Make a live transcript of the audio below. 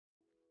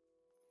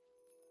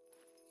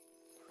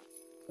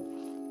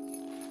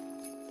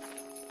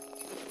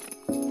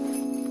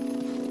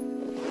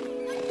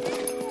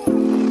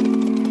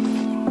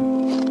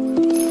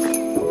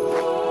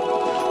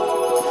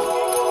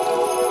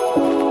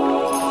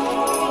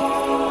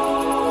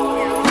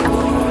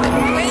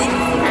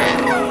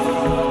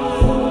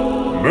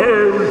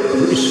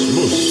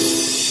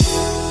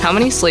How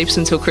many sleeps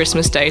until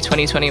Christmas Day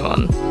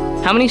 2021?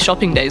 How many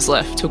shopping days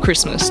left till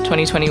Christmas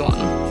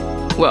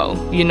 2021?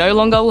 Well, you no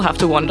longer will have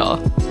to wonder,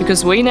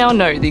 because we now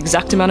know the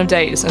exact amount of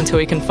days until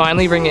we can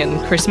finally ring in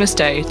Christmas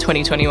Day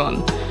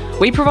 2021.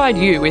 We provide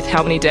you with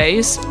how many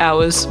days,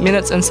 hours,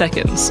 minutes and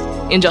seconds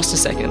in just a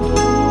second.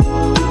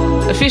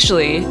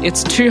 Officially,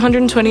 it's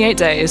 228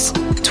 days,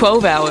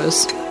 12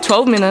 hours,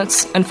 12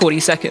 minutes and 40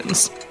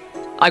 seconds.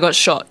 I got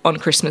shot on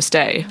Christmas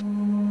Day.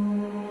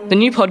 The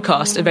new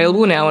podcast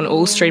available now on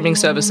all streaming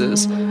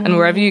services and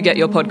wherever you get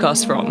your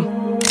podcasts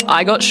from.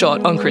 I Got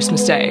Shot on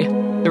Christmas Day.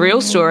 The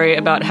real story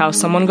about how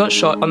someone got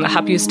shot on the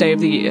happiest day of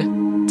the year.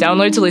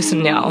 Download to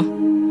listen now.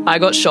 I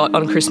Got Shot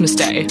on Christmas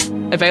Day.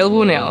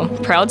 Available now.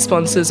 Proud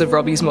sponsors of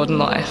Robbie's Modern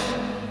Life.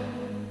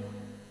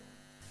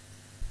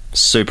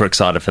 Super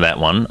excited for that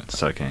one.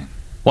 So keen.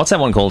 What's that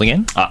one called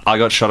again? I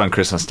Got Shot on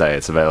Christmas Day.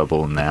 It's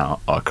available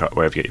now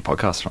wherever you get your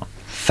podcast from.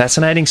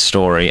 Fascinating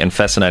story and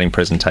fascinating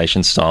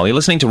presentation style. You're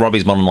listening to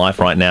Robbie's Modern Life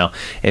right now,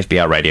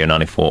 FBR Radio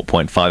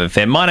 94.5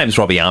 FM. My name's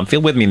Robbie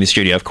Armfield. With me in the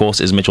studio, of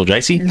course, is Mitchell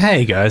Jacey.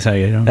 Hey, guys. How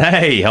you doing?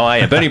 Hey, how are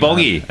you? Bernie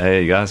Bolgi.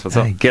 Hey, guys. What's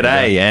up?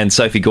 G'day. And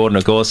Sophie Gordon,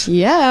 of course.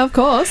 Yeah, of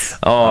course.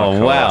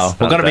 Oh, wow.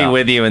 We're going to be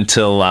with you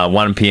until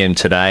 1 p.m.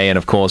 today. And,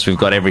 of course, we've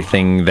got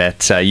everything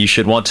that you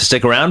should want to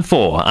stick around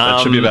for.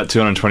 That should be about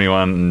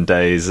 221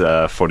 days,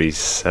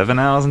 47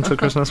 hours until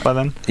Christmas by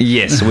then.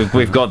 Yes,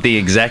 we've got the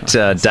exact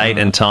date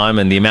and time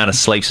and the amount of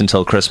sleeps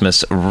until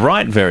Christmas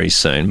right very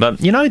soon. But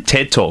you know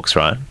TED Talks,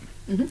 right?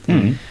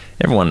 Mm-hmm.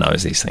 Everyone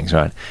knows these things,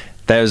 right?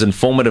 Those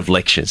informative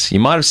lectures. You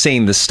might have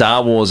seen the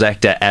Star Wars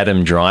actor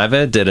Adam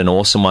Driver did an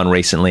awesome one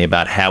recently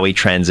about how he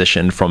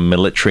transitioned from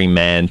military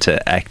man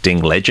to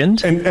acting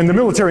legend. And the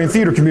military and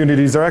theater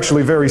communities are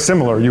actually very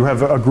similar. You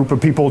have a group of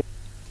people.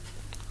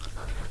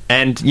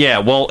 And yeah,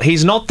 well,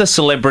 he's not the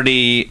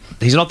celebrity.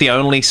 He's not the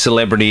only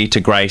celebrity to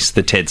grace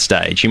the TED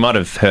stage. You might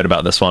have heard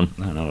about this one.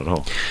 No, not at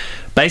all.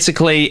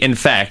 Basically, in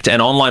fact,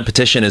 an online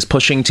petition is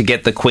pushing to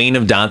get the Queen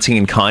of Dancing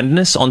and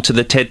Kindness onto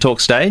the TED Talk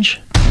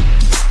stage.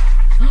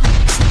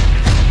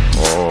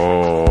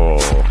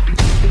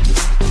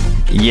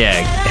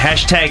 Yeah,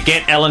 hashtag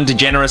Get Ellen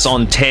DeGeneres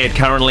on TED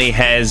currently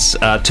has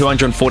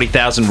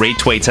 240,000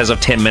 retweets as of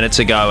 10 minutes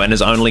ago and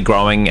is only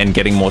growing and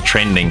getting more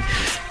trending.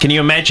 Can you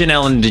imagine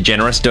Ellen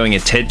DeGeneres doing a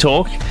TED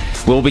Talk?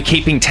 We'll be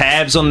keeping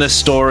tabs on this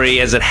story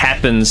as it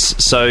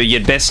happens, so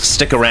you'd best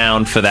stick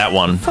around for that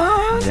one.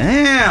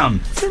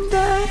 Damn!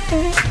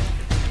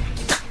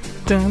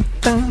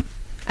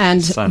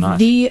 And So nice.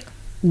 the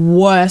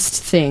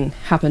worst thing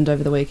happened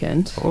over the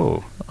weekend.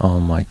 Oh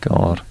my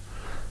God.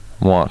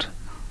 What?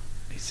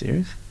 Are you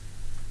serious?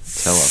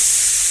 Tell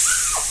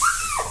us.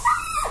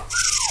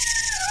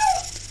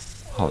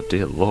 Oh,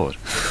 dear Lord.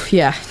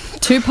 Yeah,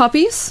 2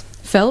 puppies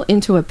fell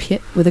into a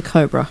pit with a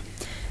cobra.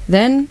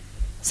 Then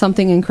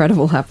something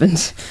incredible happened.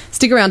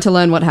 Stick around to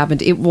learn what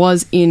happened. It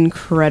was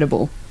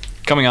incredible.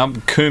 Coming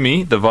up,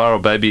 Kumi, the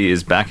viral baby,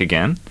 is back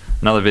again.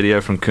 Another video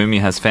from Kumi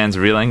has fans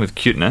reeling with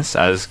cuteness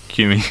as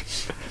Kumi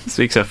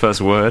speaks her first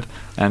word.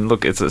 And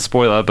look, it's a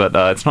spoiler, but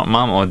it's not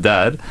mum or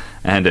dad,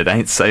 and it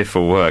ain't safe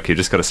for work. You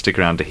just got to stick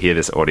around to hear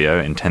this audio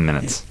in 10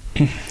 minutes.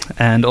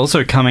 And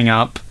also coming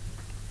up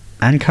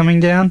and coming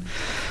down,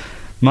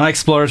 my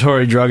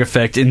exploratory drug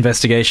effect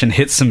investigation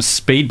hit some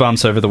speed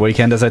bumps over the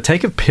weekend as I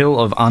take a pill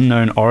of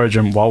unknown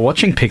origin while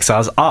watching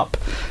Pixar's Up.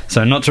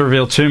 So not to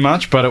reveal too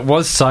much, but it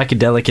was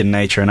psychedelic in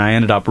nature, and I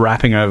ended up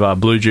rapping over a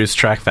Blue Juice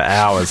track for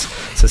hours.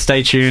 So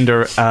stay tuned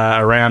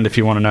around if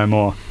you want to know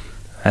more.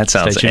 That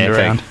sounds Stay tuned epic.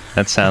 around.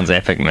 That sounds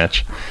epic,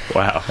 Mitch.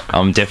 Wow.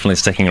 I'm definitely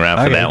sticking around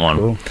for Okay, that one.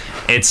 cool.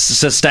 It's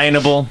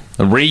sustainable,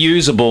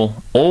 reusable,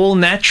 all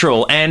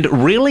natural, and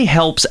really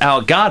helps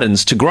our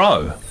gardens to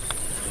grow.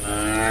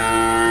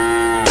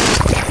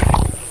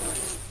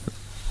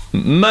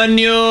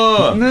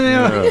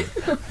 Manure!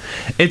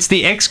 It's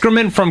the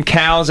excrement from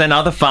cows and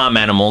other farm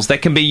animals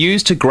that can be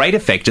used to great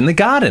effect in the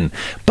garden.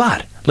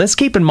 But let's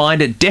keep in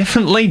mind it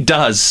definitely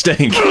does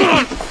stink.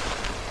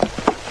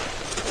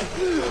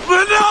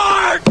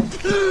 Manure!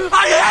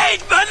 I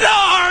hate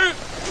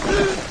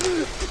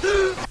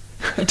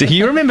manure! Do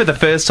you remember the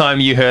first time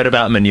you heard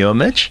about manure,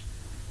 Mitch?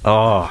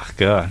 Oh,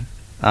 God.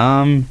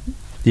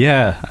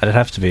 Yeah, it'd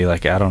have to be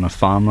like out on a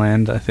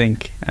farmland, I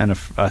think. And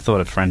I thought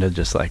a friend had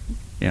just like,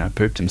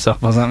 pooped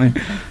himself or something.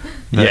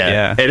 But,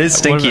 Yeah. It is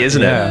stinky,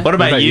 isn't it? What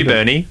about you,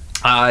 Bernie?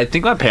 I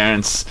think my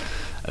parents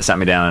sat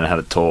me down and had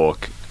a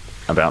talk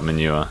about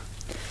manure.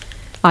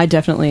 I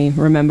definitely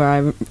remember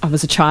I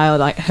was a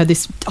child. I heard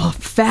this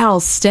foul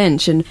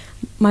stench, and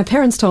my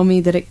parents told me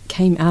that it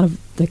came out of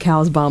the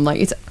cow's bum. Like,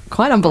 it's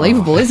quite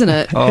unbelievable, isn't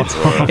it?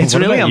 It's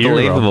What really about you,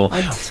 unbelievable.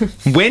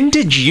 Rob? When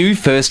did you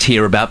first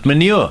hear about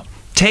manure?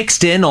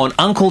 Text in on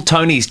Uncle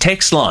Tony's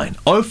text line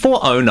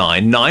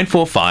 0409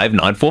 945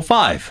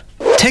 945.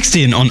 Text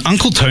in on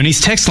Uncle Tony's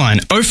text line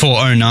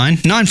 0409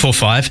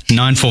 945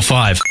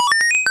 945.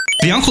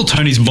 The Uncle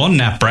Tony's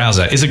modern app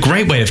browser is a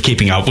great way of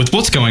keeping up with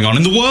what's going on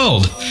in the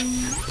world.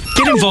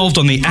 Get involved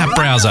on the app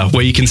browser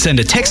where you can send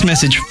a text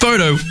message,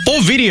 photo,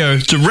 or video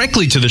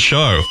directly to the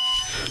show.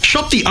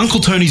 Shop the Uncle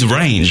Tony's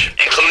range,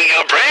 Including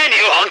our brand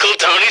new Uncle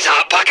Tony's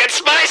Hot Pocket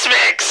Spice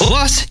Mix.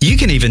 Plus, you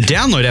can even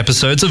download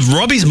episodes of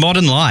Robbie's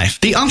Modern Life.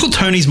 The Uncle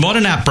Tony's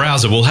Modern App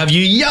browser will have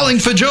you yelling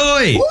for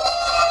joy.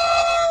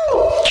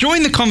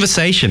 Join the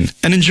conversation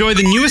and enjoy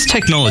the newest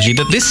technology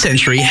that this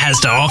century has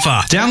to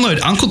offer.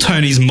 Download Uncle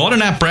Tony's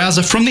Modern App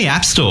browser from the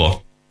App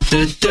Store.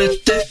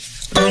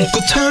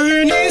 Uncle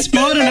Tony's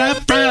Modern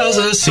App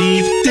browser. See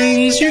the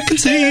things you can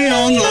see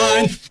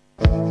online.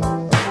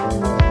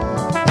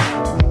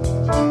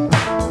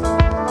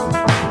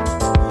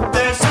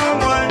 There's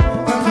someone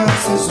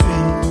across the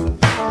street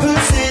who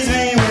sees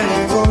me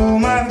waiting for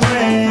my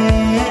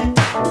friend.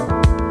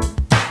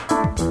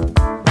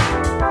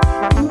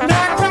 When I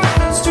cross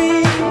the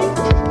street,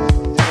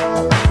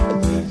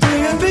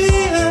 bring a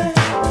beeline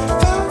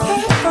for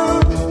that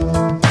phone.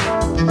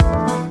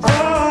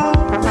 Oh,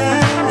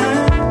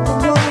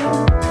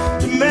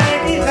 to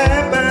make it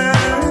happen.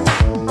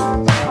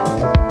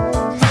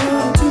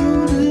 Oh, to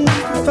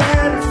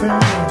find a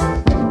friend.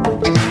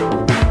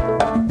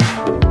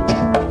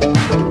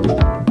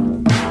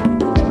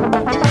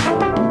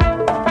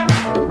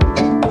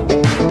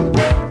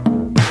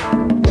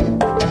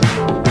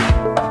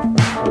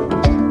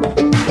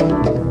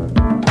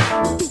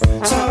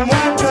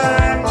 Someone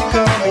tried to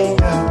call me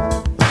up,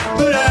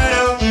 but I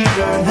don't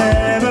even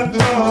have a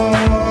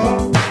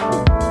phone.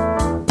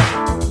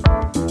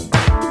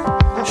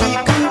 She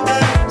could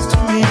ask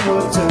me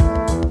what's up,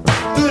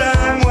 but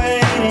I'm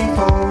waiting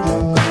for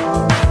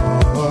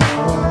your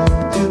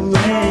call to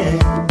end.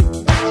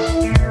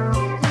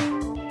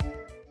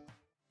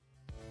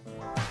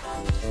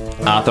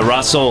 Arthur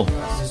Russell,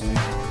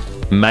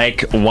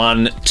 make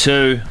 1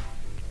 2.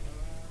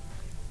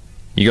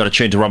 You got to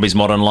tune to Robbie's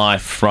Modern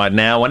Life right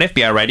now on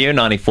FBI Radio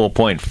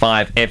 94.5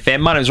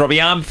 FM. My name's Robbie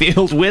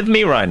Armfield. With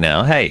me right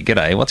now. Hey,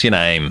 g'day. What's your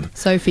name?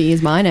 Sophie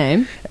is my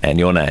name. And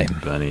your name?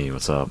 Bernie,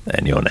 what's up?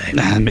 And your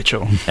name?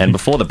 Mitchell. And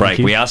before the break,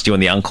 you. we asked you on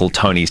the Uncle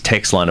Tony's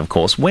text line, of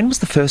course, when was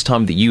the first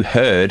time that you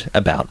heard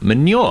about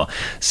manure?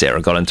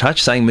 Sarah got in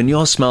touch saying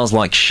manure smells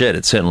like shit.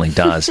 It certainly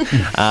does.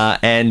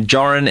 And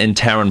Joran in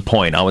Tarrant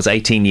Point, I was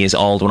 18 years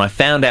old when I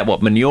found out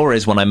what manure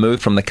is when I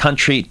moved from the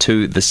country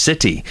to the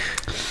city.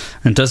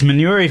 And does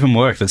manure even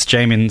work? That's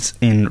James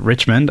in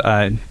Richmond.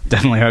 I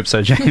definitely hope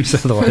so, James.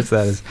 Otherwise,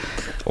 that is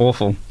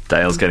awful.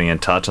 Dale's getting in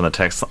touch on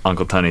the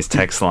Uncle Tony's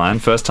text line.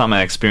 First time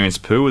I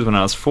experienced poo was when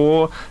I was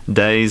 4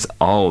 days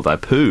old. I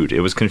pooed.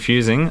 It was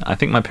confusing. I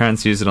think my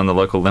parents used it on the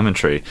local lemon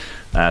tree.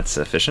 That's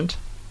efficient.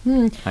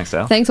 Thanks,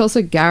 Dale. Thanks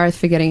also, Gareth,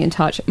 for getting in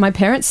touch. My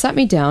parents sat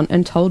me down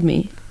and told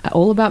me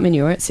all about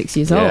manure at 6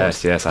 years old.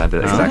 Yes, I had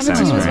the exact same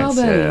happened to you as experience.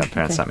 well, Yeah, Bernie?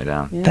 parents Okay. sat me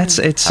down. Yeah. It's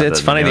Have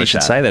the funny that manure you should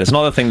chat. say that. It's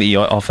not a thing that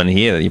you often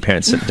hear, that your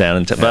parents sit down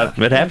and... But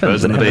it happens.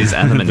 Birds and the bees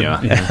and the manure.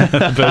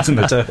 Birds and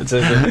the toads.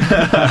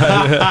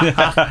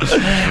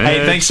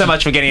 Hey, thanks so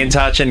much for getting in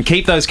touch, and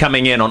keep those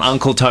coming in on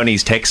Uncle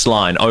Tony's text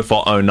line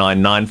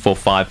 0409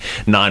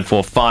 945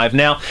 945.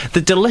 Now,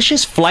 the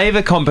delicious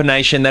flavour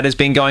combination that has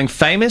been going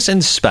famous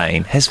in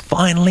Spain has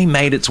finally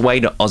made its way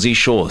to Aussie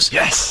shores.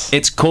 Yes.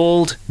 It's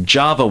called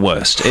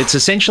Java-Wurst. It's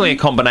essentially a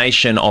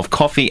combination of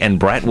coffee and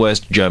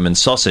bratwurst German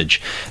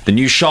sausage. The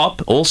new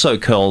shop, also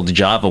called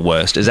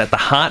Java-Wurst, is at the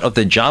heart of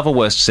the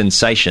Java-Wurst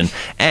sensation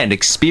and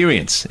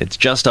experience. It's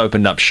just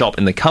opened up shop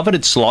in the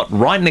coveted slot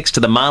right next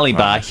to the Marley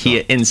Bar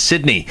here in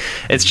Sydney.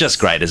 It's just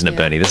great, isn't it,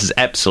 Bernie? This is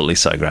absolutely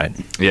so great.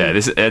 Yeah,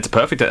 it's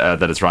perfect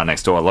that it's right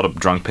next door. A lot of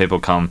drunk people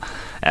come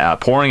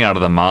pouring out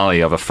of the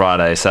Marley of a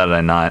Friday,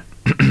 Saturday night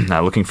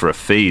looking for a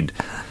feed.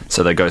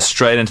 So they go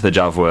straight into the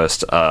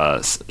Java-Wurst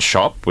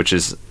shop, which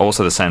is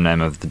also the same name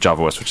of the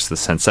Java-Wurst, which is the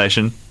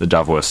sensation, the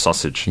Java-Wurst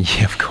sausage.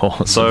 Yeah, of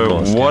course. So of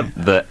course. what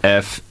the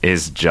F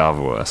is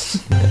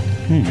Java-Wurst?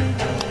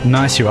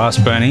 Nice you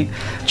asked, Bernie.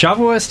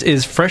 Java-Wurst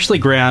is freshly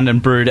ground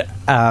and brewed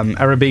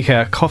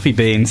Arabica coffee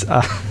beans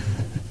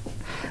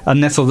are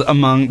nestled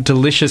among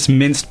delicious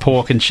minced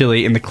pork and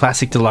chili in the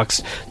classic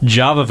deluxe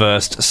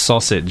Java-Wurst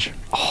sausage.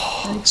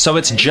 So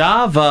it's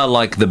Java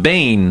like the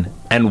bean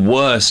and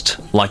Wurst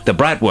like the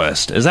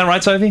bratwurst. Is that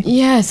right, Sophie?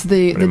 Yes,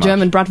 the much.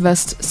 German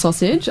Bratwurst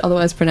sausage,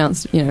 otherwise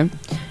pronounced,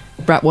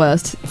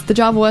 Bratwurst. It's the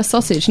Java-Wurst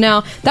sausage.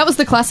 Now, that was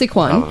the classic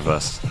one.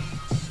 Java-Wurst.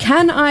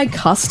 Can I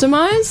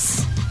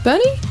customise,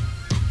 Bernie?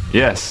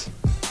 Yes.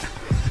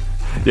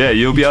 Yeah,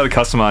 you'll be able to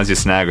customize your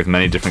snag with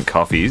many different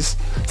coffees,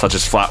 such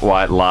as flat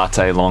white,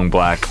 latte, long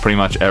black, pretty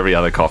much every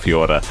other coffee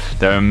order.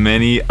 There are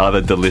many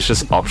other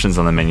delicious options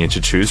on the menu to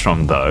choose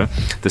from, though.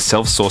 The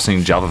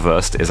self-sourcing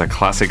Java-Wurst is a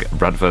classic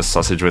bratwurst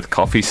sausage with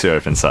coffee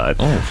syrup inside.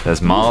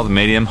 There's mild,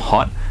 medium,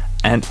 hot,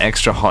 and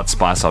extra hot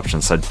spice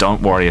options, so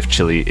don't worry if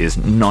chili is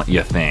not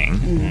your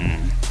thing.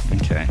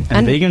 Okay.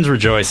 And vegans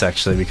rejoice,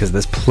 actually, because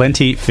there's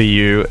plenty for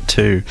you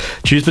to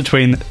choose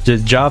between the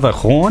Java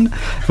Horn,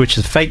 which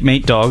is fake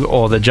meat dog,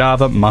 or the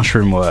Java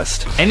Mushroom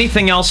Wurst.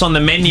 Anything else on the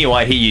menu,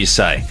 I hear you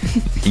say?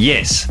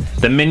 Yes.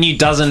 The menu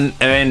doesn't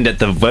end at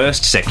the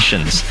worst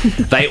sections.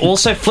 They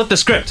also flip the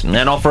script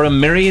and offer a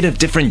myriad of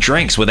different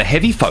drinks with a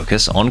heavy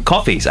focus on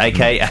coffees,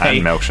 aka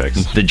And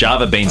milkshakes. the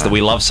Java beans that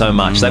we love so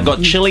much. They've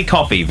got chili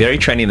coffee, very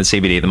trendy in the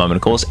CBD at the moment,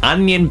 of course.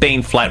 Onion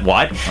bean flat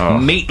white,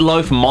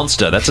 meatloaf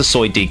monster, that's a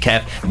soy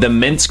decaf. The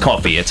mince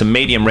coffee, it's a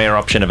medium rare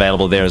option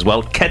available there as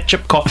well.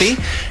 Ketchup coffee,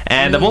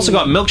 and they've also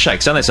got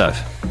milkshakes, don't they, Soph?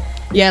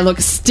 Yeah, look,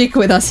 stick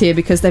with us here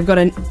because they've got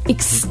an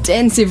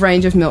extensive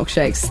range of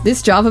milkshakes.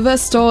 This Javaverse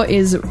store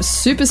is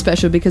super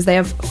special because they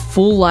have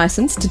full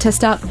license to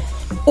test out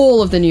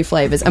all of the new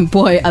flavours. And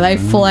boy, are they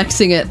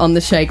flexing it on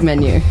the shake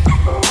menu.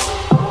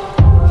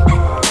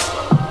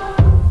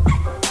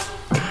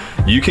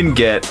 You can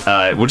get,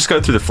 we'll just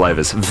go through the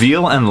flavours.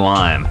 Veal and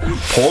lime.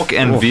 Pork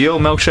and veal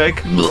milkshake.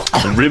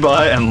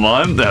 Ribeye and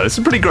lime. No, this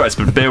is pretty gross,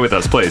 but bear with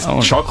us, please.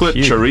 Chocolate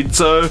cute.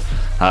 chorizo.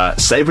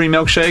 Savoury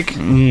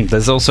milkshake.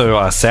 There's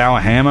also sour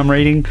ham, I'm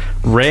reading.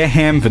 Rare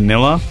ham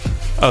vanilla.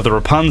 The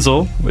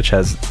Rapunzel, which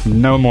has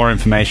no more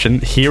information.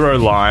 Hero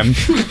lime.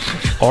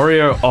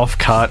 Oreo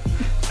off-cut.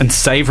 And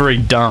savoury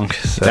dunk.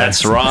 So That's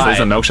So right.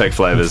 these are milkshake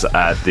flavours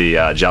at the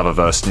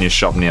Javaverse new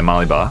shop near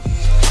Malibar.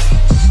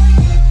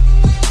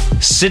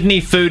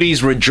 Sydney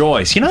foodies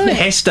rejoice. You know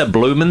Hester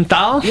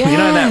Blumenthal? You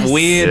know that Yes.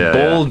 weird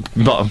Yeah,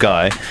 bald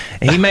guy?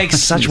 He makes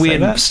such say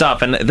weird that?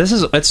 stuff, and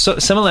it's so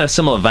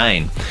similar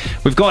vein.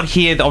 We've got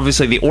here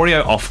obviously the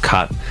Oreo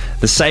off-cut,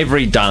 the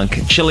savoury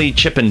dunk, chili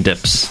chip and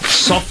dips,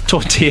 soft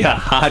tortilla,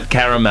 hard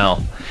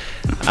caramel.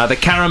 The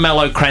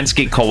Caramello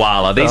Kransky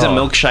Koala. These are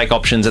milkshake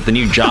options at the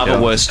new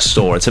Javaverse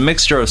store. It's a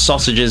mixture of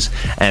sausages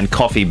and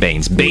coffee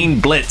beans. Bean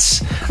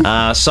Blitz.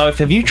 Soph,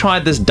 have you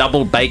tried this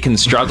double bacon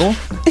struggle?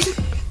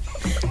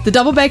 The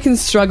double bacon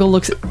struggle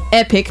looks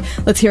epic.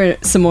 Let's hear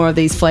some more of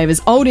these flavours.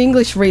 Old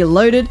English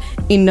Reloaded,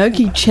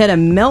 Enoki Cheddar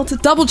Melt,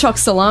 Double Choc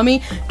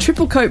Salami,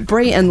 Triple Coat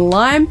Brie and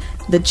Lime,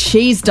 the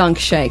Cheese Dunk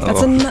Shake.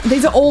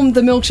 These are all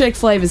the milkshake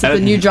flavours at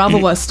the new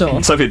Javaverse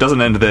store. Sophie, it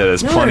doesn't end there.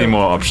 There's plenty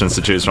more options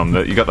to choose from.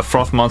 You got the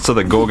Froth Monster,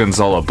 the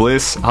Gorgonzola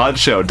Bliss, Hard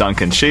Shell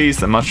Dunkin' Cheese,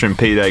 the Mushroom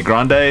Pide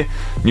Grande,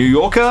 New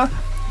Yorker.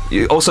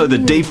 Also, the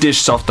Deep Dish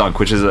Soft Dunk,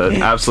 which is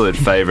an absolute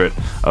favourite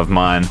of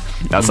mine.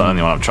 That's the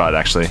only one I've tried,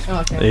 actually.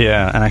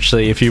 Yeah, and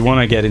actually, if you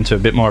want to get into a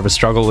bit more of a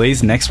struggle,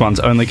 these next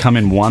ones only come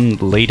in 1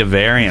 litre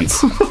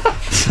variants.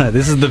 So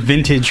this is the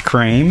Vintage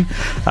Cream,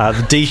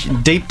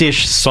 the Deep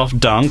Dish Soft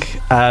Dunk,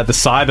 the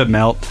Cyber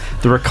Melt,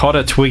 the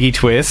Ricotta Twiggy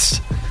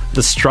Twist,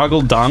 the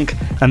Struggle Dunk,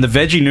 and the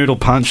Veggie Noodle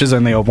Punch is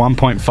only a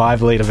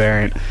 1.5 litre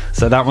variant.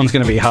 So that one's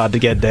going to be hard to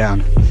get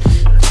down.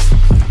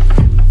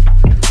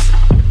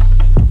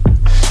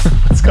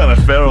 It's kind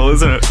of feral,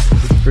 isn't it?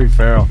 Pretty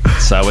feral.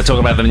 So we're talking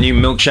about the new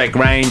milkshake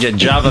range at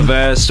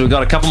Javaverse. We've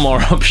got a couple more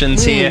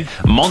options here.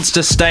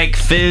 Monster Steak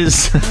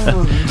Fizz,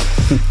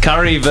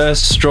 Curryverse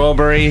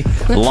Strawberry,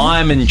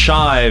 Lime and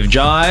Chive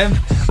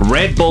Jive,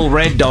 Red Bull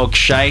Red Dog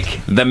Shake,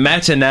 The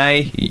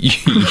Matinee,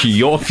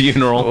 Your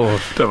Funeral,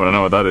 Don't want to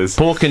know what that is.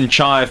 Pork and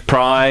Chive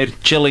Pride,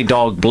 Chili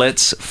Dog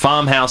Blitz,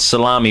 Farmhouse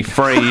Salami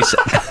Freeze,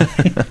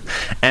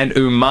 and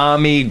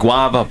Umami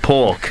Guava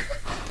Pork.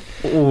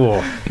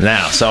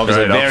 Now, so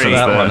obviously Great options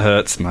That there. one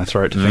hurts my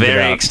throat to think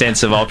very about.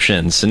 extensive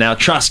options. Now,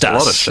 trust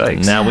us. lot of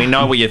shakes. Now, we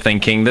know what you're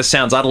thinking. This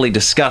sounds utterly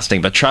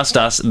disgusting, but trust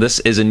us,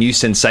 this is a new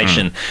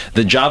sensation.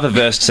 The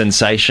Javaverse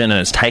sensation, and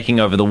it's taking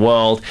over the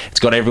world. It's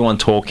got everyone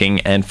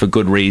talking, and for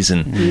good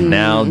reason.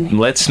 Now,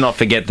 let's not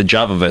forget the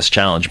Javaverse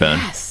challenge, Bern.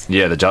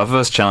 Yeah, the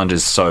Javaverse Challenge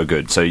is so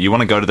good. So you want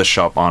to go to the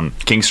shop on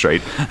King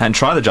Street and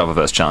try the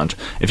Javaverse Challenge.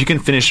 If you can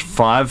finish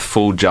 5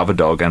 full Java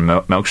Dog and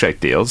milkshake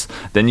deals,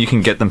 then you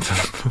can get them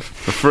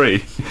for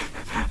free.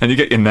 And you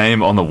get your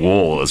name on the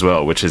wall as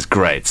well, which is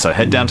great. So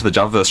head down to the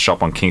Javaverse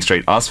shop on King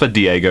Street, ask for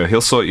Diego.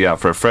 He'll sort you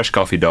out for a fresh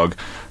coffee dog,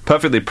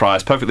 perfectly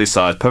priced, perfectly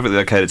sized, perfectly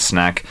located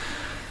snack.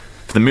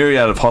 For the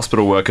myriad of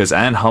hospital workers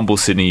and humble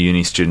Sydney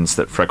Uni students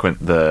that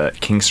frequent the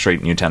King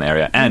Street Newtown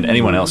area, and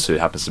anyone else who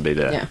happens to be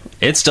there. Yeah.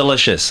 It's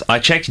delicious. I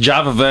checked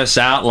Javaverse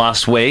out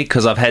last week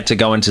because I've had to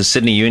go into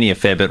Sydney Uni a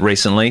fair bit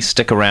recently.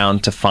 Stick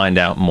around to find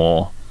out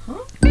more.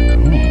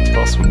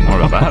 Tell us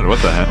more about that.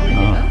 What the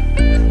heck?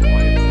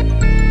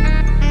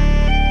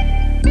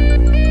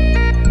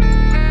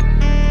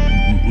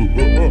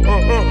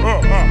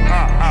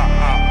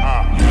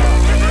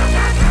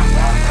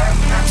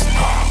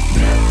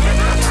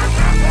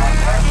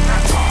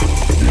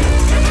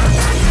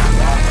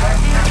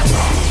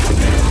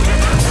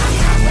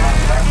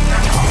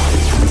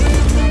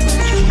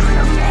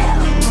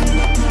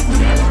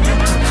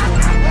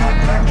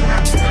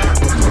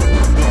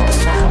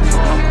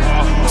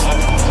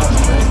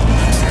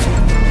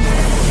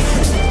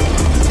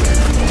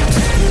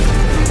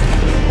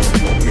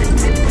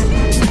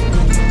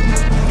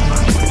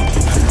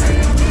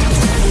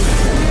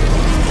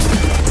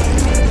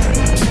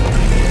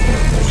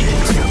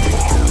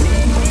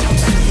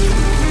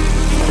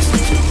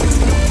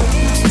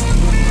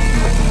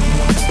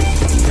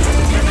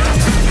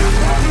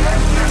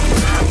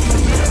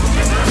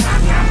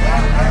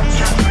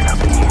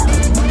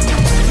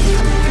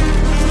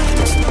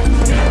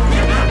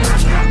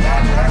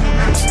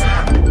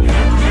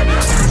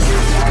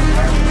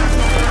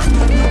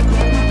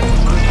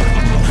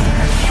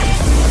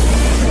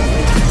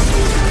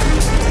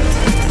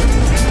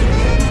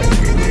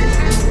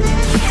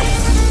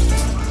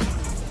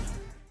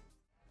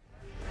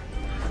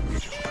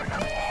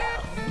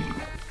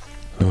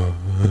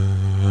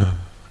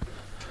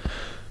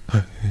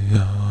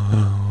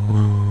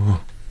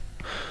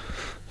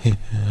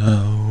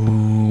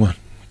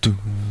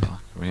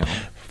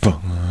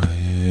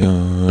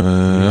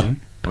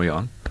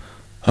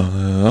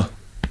 What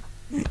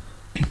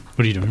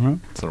are you doing, Rob?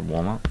 Sort of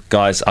warm up.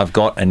 Guys, I've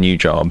got a new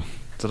job.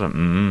 Is that a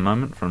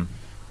moment from?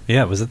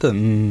 Yeah, was it the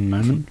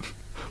moment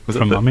Was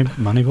from it the,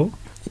 Moneyball?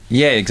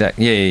 Yeah,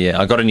 exactly. Yeah.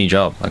 I got a new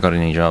job.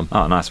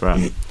 Oh, nice,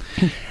 right.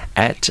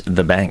 At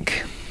the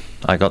bank.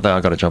 I got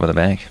a job at the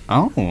bank.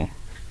 Oh,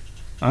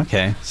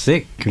 okay,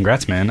 sick.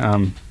 Congrats,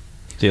 man.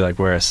 Do you like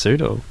wear a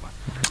suit or?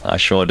 I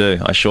sure do.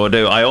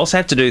 I also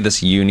have to do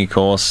this uni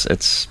course.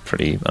 It's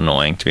pretty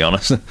annoying, to be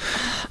honest.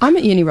 I'm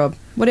at uni, Rob.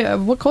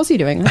 What course are you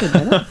doing? I didn't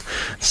know that.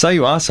 So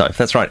you are, Soph.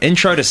 That's right.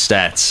 Intro to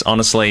stats,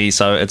 honestly.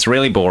 So it's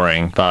really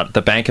boring, but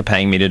the bank are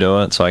paying me to do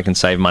it so I can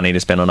save money to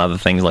spend on other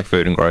things like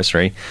food and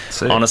grocery.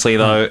 See. Honestly,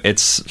 though,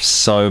 it's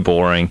so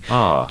boring.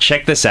 Oh.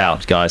 Check this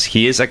out, guys.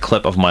 Here's a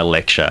clip of my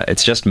lecture.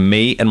 It's just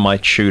me and my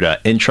tutor,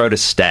 Intro to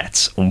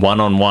Stats,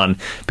 one-on-one,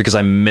 because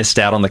I missed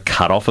out on the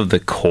cutoff of the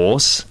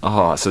course.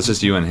 Oh, so it's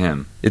just you and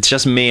him. It's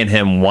just me and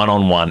him,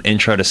 one-on-one,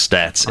 Intro to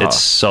Stats. Oh. It's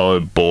so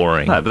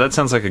boring. No, but that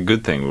sounds like a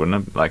good thing,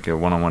 wouldn't it? Like a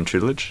one-on-one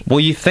tutelage. Well,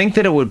 you think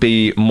that it would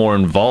be more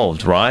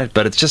involved, right?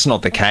 But it's just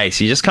not the case.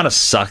 He just kind of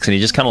sucks and he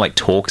just kind of like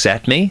talks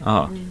at me.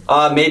 Oh.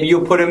 Maybe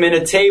you'll put them in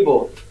a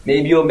table.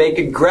 Maybe you'll make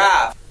a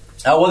graph.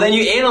 Well, then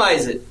you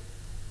analyze it.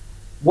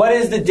 What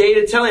is the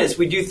data telling us?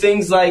 We do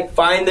things like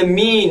find the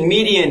mean,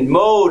 median,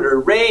 mode, or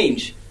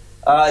range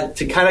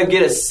to kind of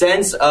get a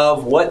sense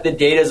of what the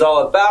data is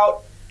all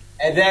about.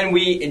 And then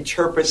we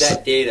interpret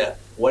that data.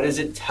 What does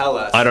it tell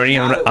us? I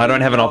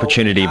don't have an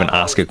opportunity to even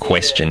ask a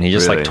question. He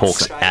just Really? like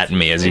talks at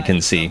me, as you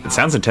can see. It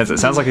sounds intense. It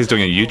sounds like he's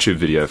doing a YouTube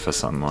video for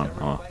someone.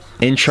 Oh.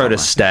 Intro to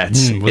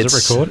stats. Was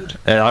it recorded?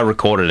 I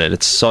recorded it.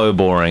 It's so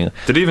boring.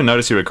 Did he even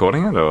notice you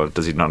recording it, or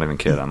does he not even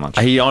care that much?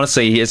 He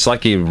honestly, it's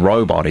like a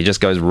robot. He just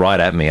goes right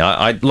at me.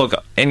 I look,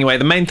 anyway,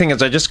 the main thing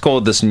is I just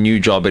called this new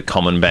job at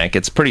Common Bank.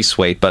 It's pretty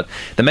sweet, but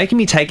they're making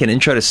me take an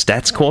intro to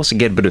stats course and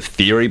get a bit of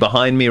theory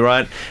behind me,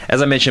 right?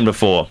 As I mentioned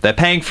before, they're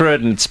paying for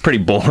it and it's pretty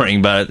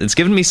boring, but it's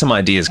given me some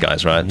ideas,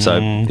 guys, right? So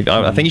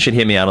I think you should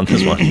hear me out on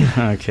this one.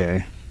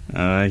 Okay,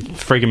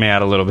 freaking me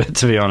out a little bit,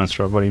 to be honest,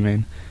 Rob. What do you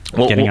mean?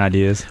 Getting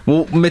ideas.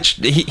 Well, Mitch,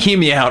 hear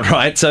me out,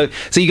 right? So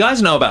you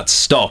guys know about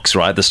stocks,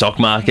 right? The stock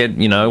market,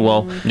 you know,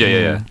 well...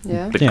 Yeah.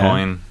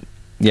 Bitcoin.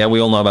 Yeah, we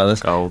all know about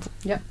this. Gold.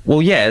 Yeah.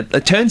 Well, yeah,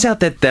 it turns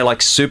out that they're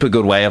like super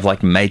good way of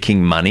like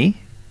making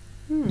money.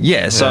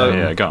 Yeah, so...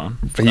 Yeah, go on.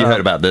 You heard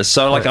about this.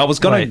 So, like, I was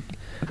gonna... Wait.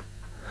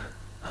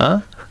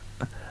 Huh?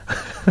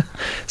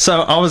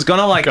 So I was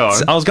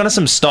gonna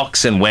some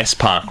stocks in West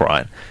Park,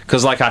 right?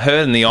 Because like I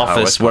heard in the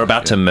office West we're Park,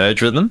 about to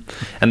merge with them,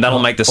 and that'll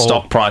make the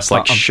stock price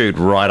like shoot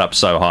right up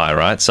so high,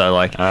 right? So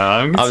like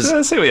I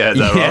see what you had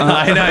there, yeah,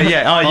 right? I know,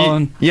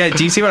 yeah. Yeah,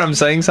 do you see what I'm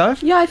saying,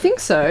 Soph? Yeah, I think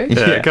so.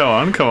 Yeah, go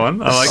on.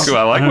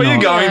 I like where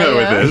you're going though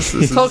with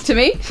this. Talk to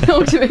me. I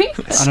don't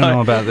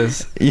know about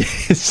this. Yeah,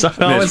 so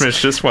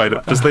Mitch, just wait.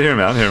 Just hear him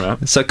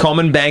out. So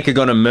Common Bank are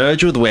going to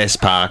merge with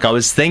West Park. I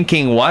was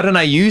thinking, why don't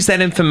I use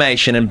that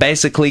information and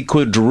basically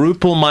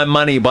quadruple my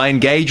money by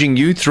engaging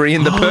you three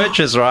in the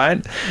purchase,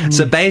 right?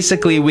 So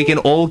basically we can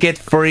all get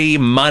free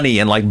money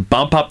and like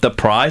bump up the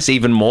price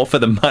even more for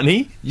the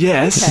money.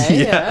 Yes.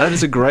 Okay, yeah. That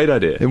is a great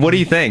idea. What do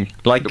you think?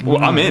 Like,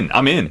 Well, I'm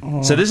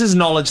in. So this is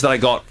knowledge that I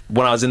got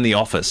when I was in the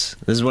office.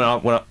 This is when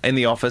I in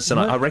the office, and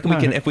I reckon we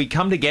can, if we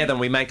come together and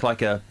we make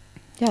like a,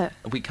 Yeah.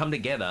 if we come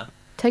together.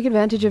 Take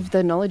advantage of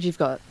the knowledge you've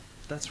got.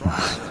 That's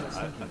right.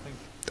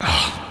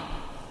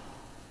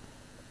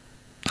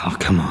 Oh,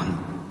 come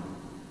on.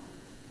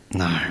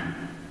 No.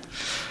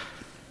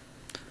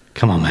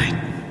 Come on, mate.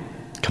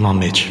 Come on,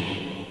 Mitch.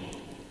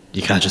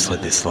 You can't just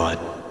let this slide.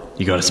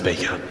 You gotta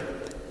speak up.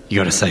 You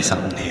gotta say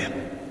something here.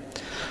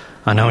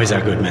 I know he's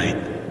our good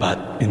mate,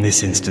 but in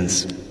this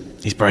instance,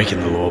 he's breaking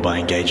the law by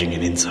engaging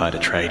in insider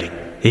trading.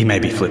 He may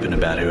be flippant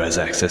about who has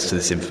access to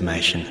this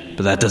information,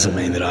 but that doesn't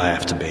mean that I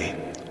have to be,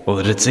 or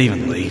that it's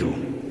even legal.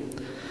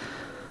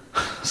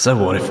 So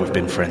what if we've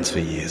been friends for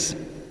years?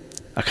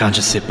 I can't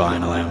just sit by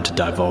and allow him to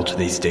divulge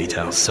these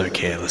details so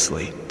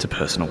carelessly to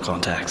personal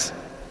contacts.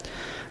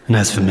 And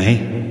as for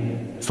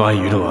me, if I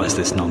utilise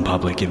this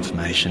non-public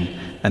information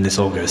and this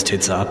all goes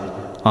tits up,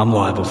 I'm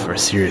liable for a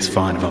serious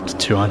fine of up to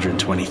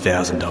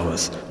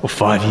 $220,000 or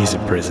 5 years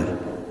in prison,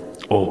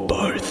 or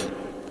both.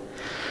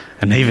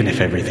 And even if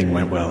everything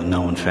went well and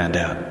no one found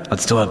out, I'd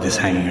still have this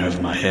hanging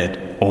over my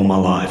head all my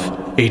life,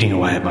 eating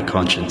away at my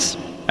conscience.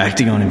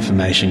 Acting on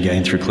information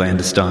gained through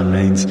clandestine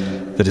means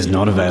that is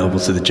not available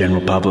to the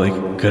general public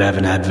could have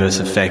an adverse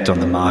effect on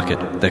the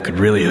market that could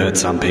really hurt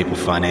some people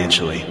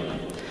financially.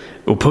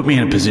 It will put me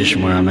in a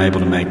position where I'm able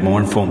to make more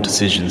informed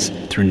decisions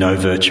through no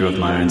virtue of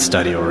my own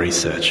study or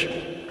research.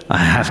 I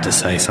have to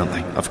say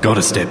something. I've got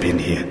to step in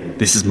here.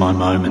 This is my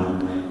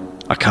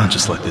moment. I can't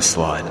just let this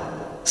slide.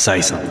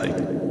 Say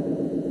something.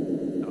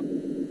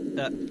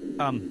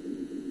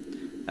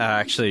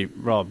 Actually,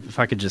 Rob, if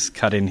I could just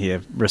cut in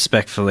here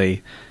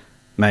respectfully,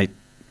 mate.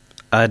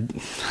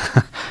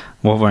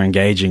 What we're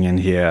engaging in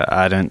here,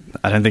 I don't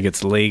think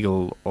it's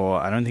legal,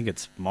 or I don't think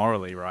it's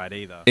morally right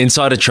either.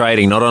 Insider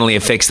trading not only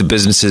affects the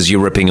businesses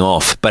you're ripping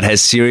off, but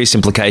has serious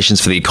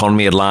implications for the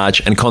economy at large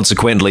and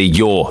consequently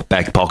your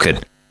back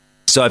pocket.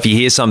 So if you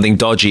hear something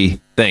dodgy,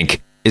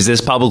 think, Is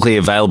this publicly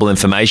available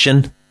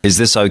information? Is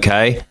this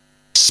okay?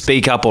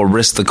 Speak up or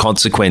risk the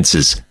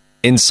consequences.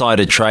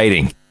 Insider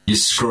trading. You're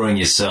screwing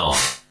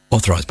yourself.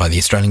 Authorised by the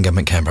Australian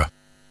Government, Canberra.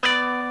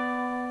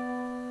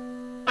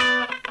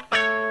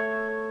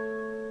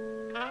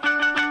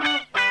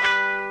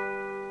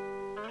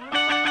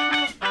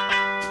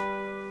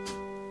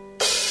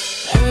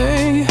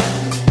 Hey,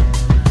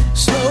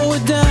 slow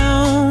it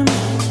down.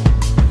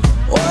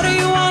 What do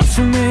you want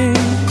from me?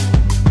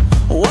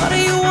 What do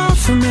you want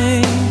from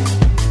me?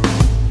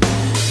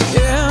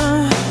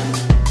 Yeah,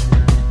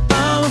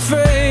 I'm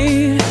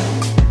afraid.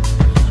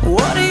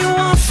 What do you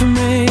want from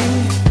me?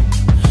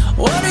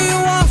 What do you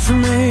want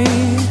from me?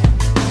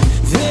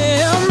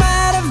 There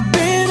might have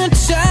been a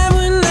time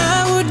when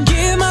I would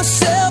give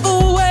myself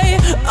away.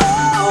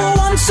 Oh,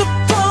 once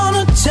upon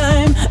a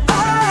time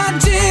I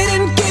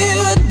didn't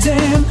give a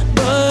damn.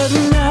 But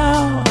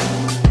now,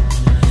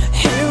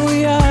 here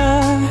we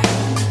are.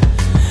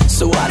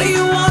 So what do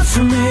you want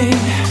from me?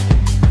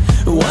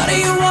 What do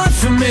you want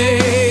from me?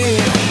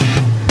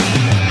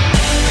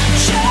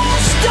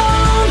 Just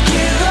don't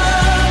give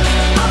up.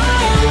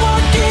 I am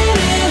working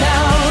it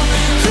out.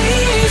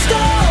 Please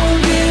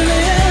don't give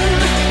in.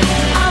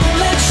 I won't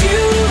let you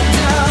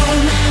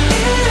down.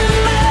 It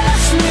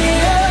messed me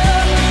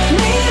up.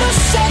 Need a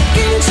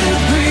second to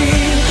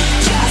breathe.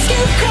 Just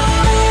keep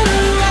coming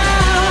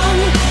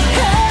around.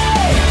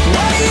 Hey,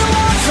 what do you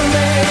want from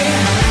me?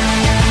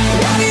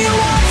 What do you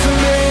want from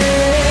me?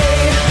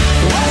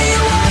 What do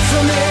you want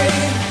from me?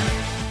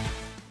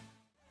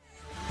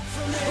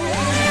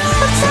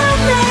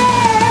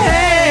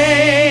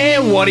 Hey,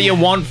 what do you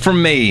want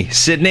from me,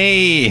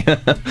 Sydney?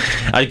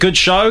 A good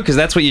show, because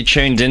that's what you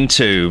tuned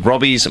into.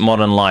 Robbie's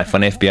Modern Life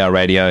on FBR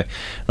Radio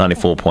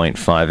 94.5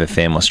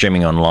 FM, or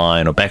streaming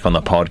online, or back on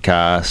the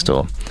podcast,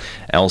 or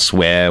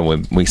elsewhere.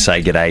 We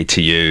say g'day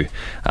to you,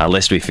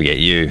 lest we forget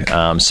you.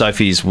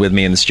 Sophie's with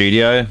me in the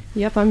studio.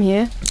 Yep, I'm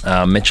here.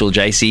 Mitchell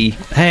JC.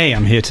 Hey,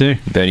 I'm here too.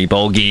 Bernie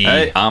Bolgi.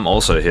 Hey, I'm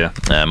also here.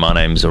 My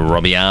name's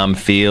Robbie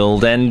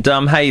Armfield, and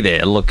hey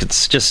there. Look,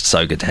 it's just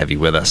so good to have you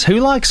with us. Who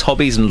likes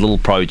hobbies and little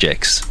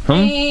projects?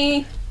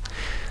 Me.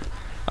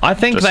 I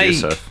think Just they. you,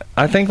 Soph.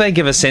 I think they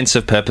give a sense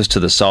of purpose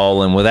to the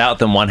soul, and without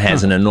them, one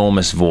has an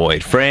enormous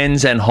void.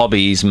 Friends and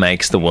hobbies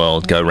makes the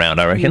world go round,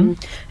 I reckon.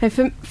 Hey,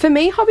 for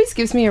me, hobbies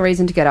gives me a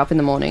reason to get up in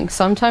the morning.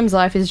 Sometimes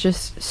life is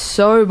just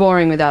so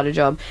boring without a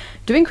job.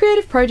 Doing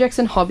creative projects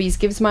and hobbies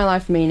gives my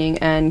life meaning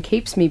and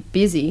keeps me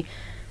busy.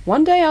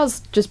 One day I was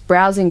just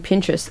browsing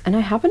Pinterest and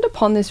I happened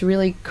upon this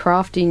really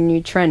crafty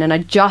new trend, and I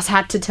just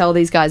had to tell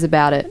these guys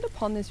about it.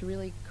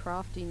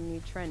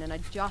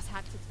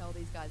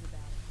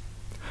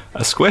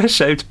 A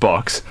square-shaped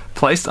box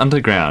placed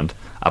underground.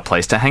 A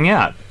place to hang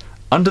out.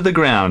 Under the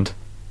ground.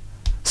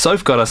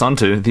 Soph got us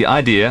onto the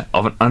idea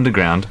of an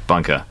underground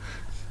bunker.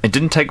 It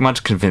didn't take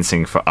much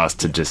convincing for us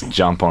to just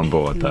jump on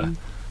board, though.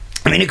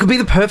 I mean, it could be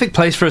the perfect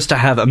place for us to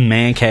have a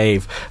man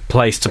cave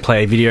place to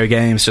play video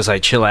games, just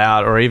like chill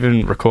out, or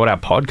even record our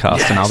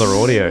podcast and other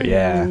audio.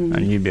 Yeah,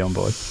 and you'd be on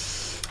board.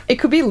 It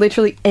could be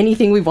literally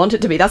anything we want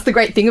it to be. That's the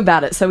great thing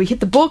about it. So we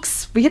hit the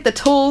books, we hit the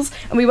tools,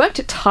 and we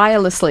worked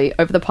tirelessly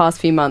over the past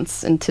few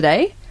months. And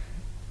today,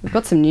 we've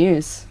got some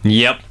news.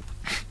 Yep.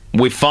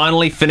 We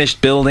finally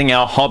finished building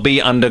our hobby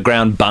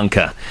underground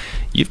bunker.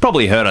 You've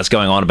probably heard us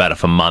going on about it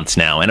for months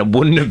now, and it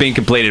wouldn't have been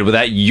completed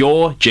without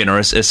your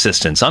generous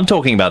assistance. I'm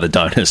talking about the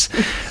donors.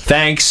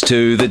 Thanks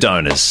to the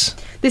donors.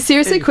 This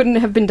seriously couldn't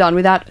have been done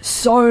without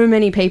so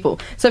many people.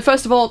 So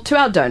first of all, to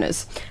our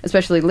donors,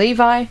 especially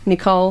Levi,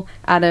 Nicole,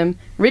 Adam,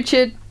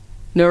 Richard,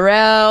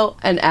 Norel,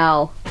 and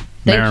Al.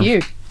 Thank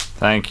you.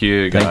 Thank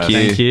you, guys.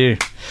 Thank you.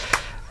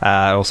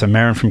 Also,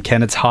 Maren from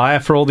Kenneth's Hire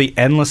for all the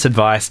endless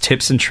advice,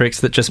 tips and tricks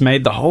that just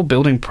made the whole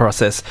building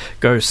process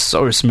go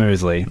so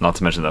smoothly. Not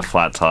to mention the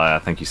flat tire.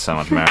 Thank you so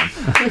much, Maren.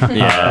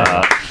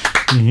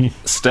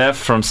 Steph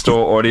from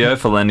Store Audio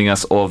for lending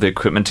us all of the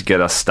equipment to get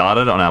us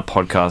started on our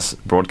podcast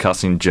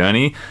broadcasting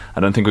journey. I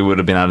don't think we would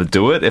have been able to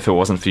do it if it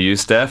wasn't for you,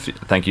 Steph.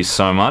 Thank you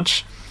so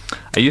much.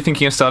 Are you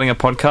thinking of starting a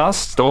podcast?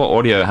 Store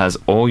Audio has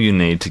all you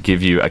need to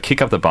give you a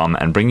kick up the bum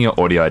and bring your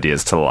audio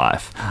ideas to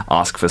life.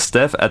 Ask for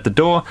Steph at the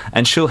door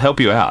and she'll help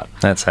you out.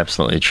 That's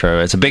absolutely true.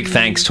 It's a big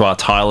thanks to our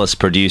tireless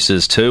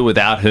producers too,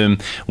 without whom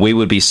we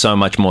would be so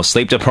much more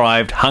sleep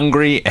deprived,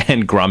 hungry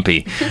and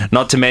grumpy.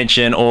 Not to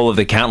mention all of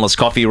the countless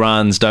coffee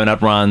runs,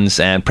 donut runs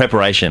and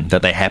preparation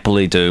that they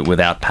happily do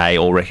without pay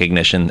or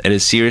recognition. It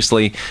is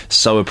seriously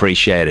so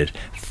appreciated.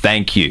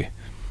 Thank you.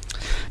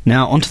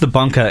 Now, onto the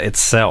bunker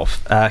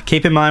itself.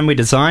 Keep in mind, we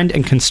designed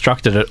and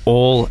constructed it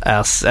all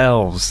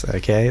ourselves,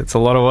 okay? It's a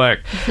lot of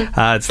work.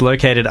 It's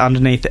located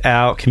underneath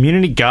our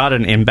community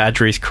garden in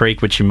Badgerys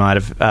Creek, which you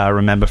might have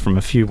remember from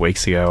a few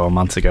weeks ago or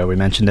months ago. We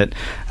mentioned it.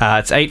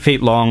 It's 8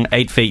 feet long,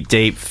 8 feet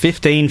deep,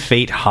 15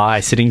 feet high,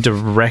 sitting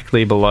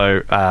directly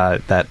below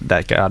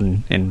that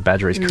garden in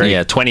Badgerys Creek.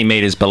 Yeah, 20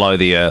 metres below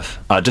the earth.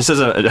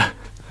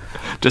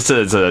 Just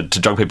to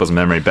jog people's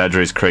memory,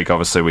 Badgerys Creek,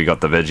 obviously we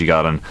got the veggie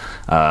garden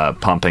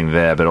pumping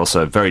there, but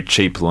also very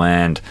cheap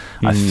land.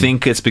 I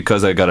think it's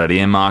because they got it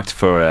earmarked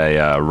for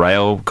a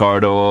rail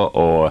corridor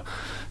or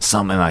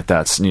something like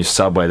that. It's a new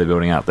subway they're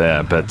building out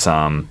there. But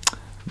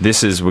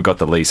we got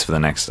the lease for the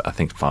next, I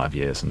think, 5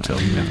 years until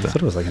we have I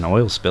thought it was like an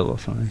oil spill or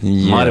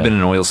something. Might have been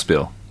an oil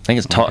spill. I think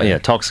it's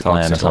toxic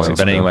land or something.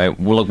 But oil anyway,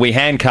 look, we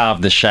hand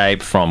carved the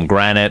shape from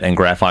granite and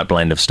graphite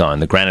blend of stone.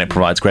 The granite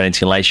provides great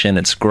insulation.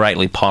 It's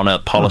greatly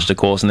polished, of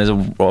course, and there's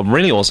a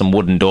really awesome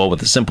wooden door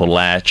with a simple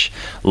latch,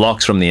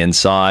 locks from the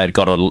inside.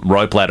 Got a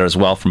rope ladder as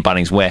well from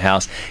Bunnings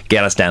Warehouse.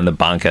 Get us down the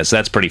bunker. So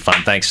that's pretty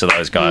fun. Thanks to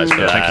those guys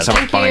for that. Thank you so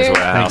much, Bunnings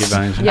Warehouse.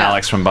 Thank you, Bunnings. Yeah.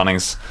 Alex from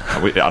Bunnings.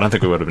 I don't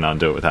think we would have been able to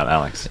do it without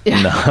Alex.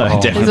 No,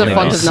 definitely He's a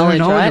font not. of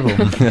knowledge,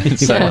 right?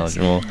 So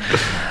knowledgeable.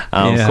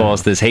 Of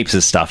course, there's heaps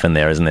of stuff in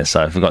there, isn't there?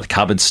 So we've got the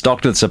cupboard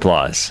stocked with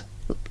supplies.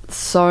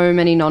 So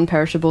many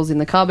non-perishables in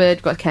the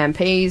cupboard. Got canned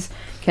peas,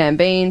 canned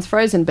beans,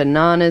 frozen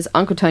bananas,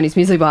 Uncle Tony's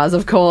muesli bars,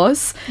 of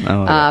course,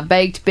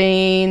 baked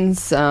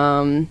beans,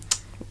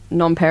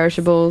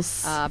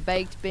 non-perishables,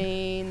 baked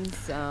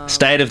beans.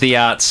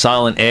 State-of-the-art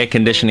silent air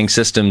conditioning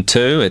system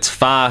too. It's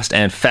fast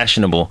and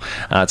fashionable.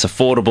 It's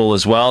affordable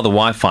as well. The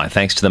Wi-Fi,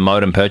 thanks to the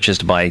modem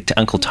purchased by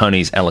Uncle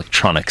Tony's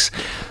Electronics.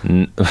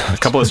 A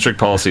couple of strict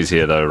policies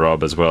here, though,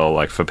 Rob, as well.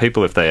 Like for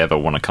people, if they ever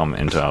want to come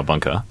into our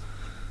bunker.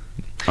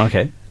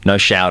 Okay. No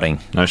shouting.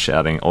 No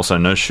shouting. Also,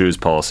 no shoes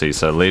policy.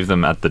 So leave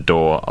them at the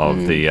door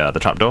of the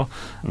trap door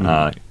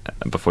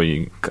before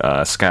you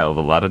scale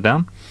the ladder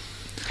down.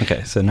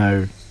 Okay, so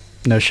no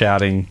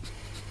shouting,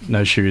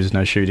 no shoes,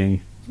 no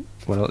shooting.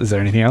 What else? Is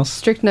there anything else?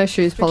 Strict no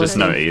shoes policy. Just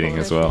no eating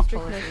as well.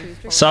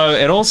 So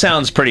it all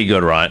sounds pretty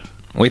good, right?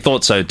 We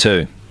thought so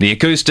too. The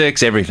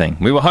acoustics, everything.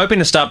 We were hoping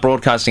to start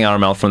broadcasting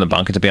RML from the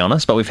bunker, to be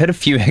honest, but we've had a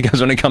few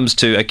hiccups when it comes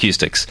to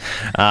acoustics.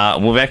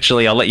 I'll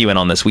let you in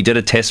on this. We did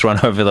a test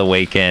run over the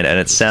weekend, and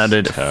it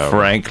sounded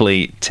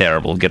frankly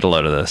terrible. Get a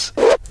load of this.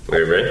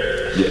 We're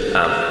ready?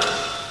 Yeah.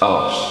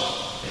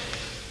 Oh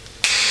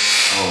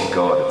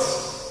God,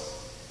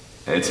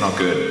 it's not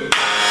good.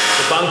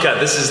 The bunker.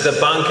 This is the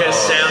bunker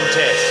sound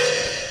test.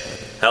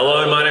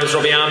 Hello, my name is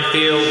Robbie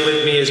Armfield.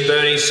 With me is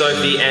Bernie,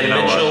 Sophie, and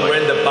Mitchell. We're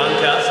in the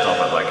bunker. Stop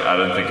it! I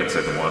don't think it's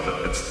even worth it.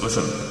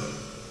 Listen.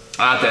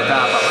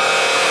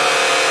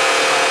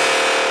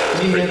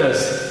 Did you hear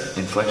those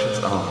inflections?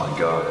 Oh my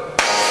god.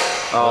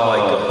 Oh my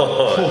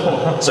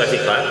god. Sophie,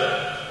 clap.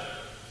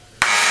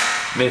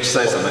 Mitch,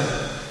 say something.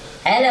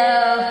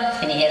 Hello.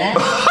 Can you hear that?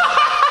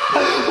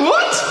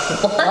 What?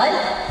 What?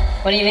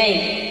 What do you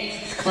mean?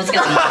 What's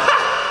going on?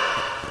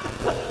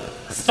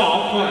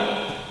 Stop.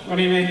 What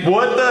do you mean?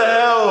 What the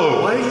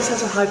hell? Why is he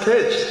so high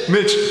pitched?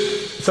 Mitch,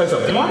 say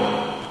something. What?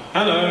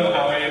 Hello,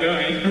 how are you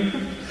doing?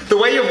 The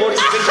way your voice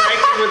is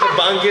interacting with the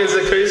bunker's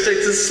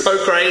acoustics is so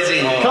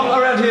crazy. Come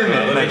around here,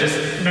 man. No, just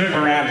move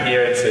around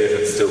here and see if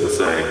it's still the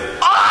same.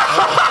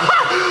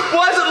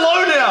 Why is it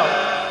low now?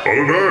 I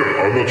don't know.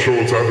 I'm not sure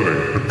what's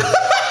happening.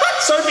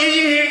 Sophie, are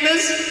you hearing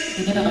this?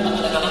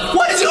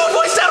 Why does your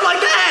voice sound like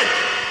that?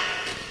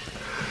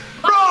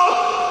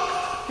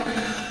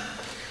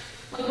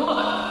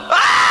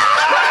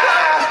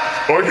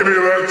 I can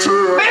hear that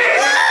too.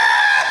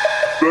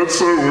 That's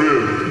so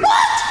weird.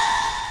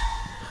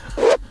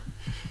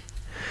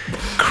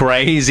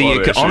 Crazy.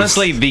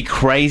 Honestly, the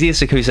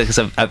craziest acoustics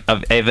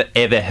I've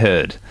ever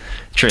heard.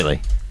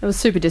 Truly. It was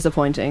super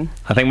disappointing.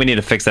 I think we need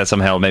to fix that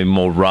somehow. Maybe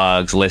more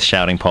rugs, less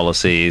shouting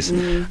policies,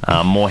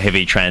 more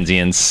heavy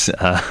transients.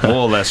 More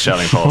or less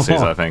shouting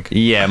policies, I think.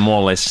 Yeah,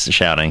 more or less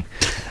shouting.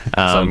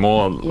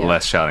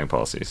 Less shouting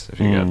policies, if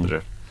you get the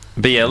drift.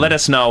 But yeah, let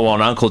us know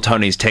on Uncle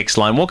Tony's text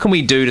line. What can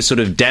we do to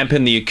sort of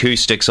dampen the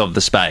acoustics of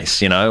the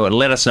space, And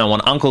let us know on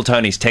Uncle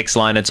Tony's text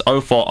line. It's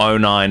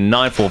 0409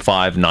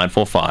 945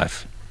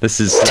 945. This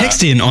is...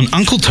 Text in on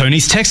Uncle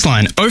Tony's text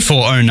line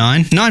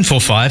 0409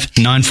 945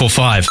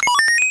 945.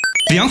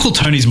 The Uncle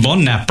Tony's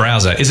modern app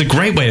browser is a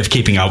great way of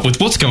keeping up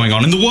with what's going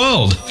on in the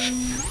world.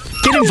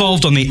 Get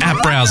involved on the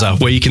app browser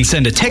where you can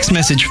send a text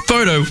message,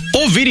 photo,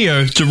 or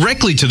video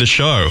directly to the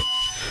show.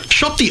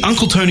 Shop the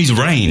Uncle Tony's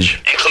range.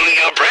 Including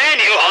our brand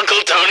new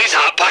Uncle Tony's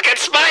Hot Pocket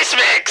Spice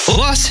Mix.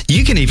 Plus,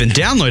 you can even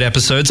download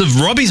episodes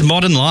of Robbie's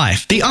Modern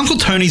Life. The Uncle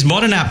Tony's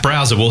modern app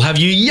browser will have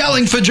you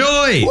yelling for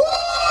joy.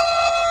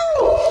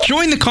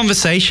 Join the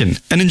conversation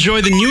and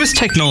enjoy the newest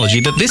technology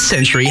that this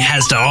century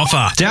has to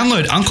offer.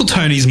 Download Uncle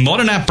Tony's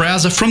modern app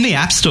browser from the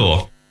App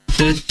Store.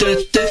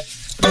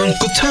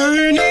 Uncle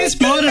Tony's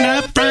modern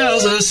app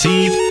browser.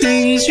 See the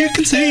things you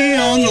can see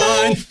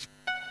online.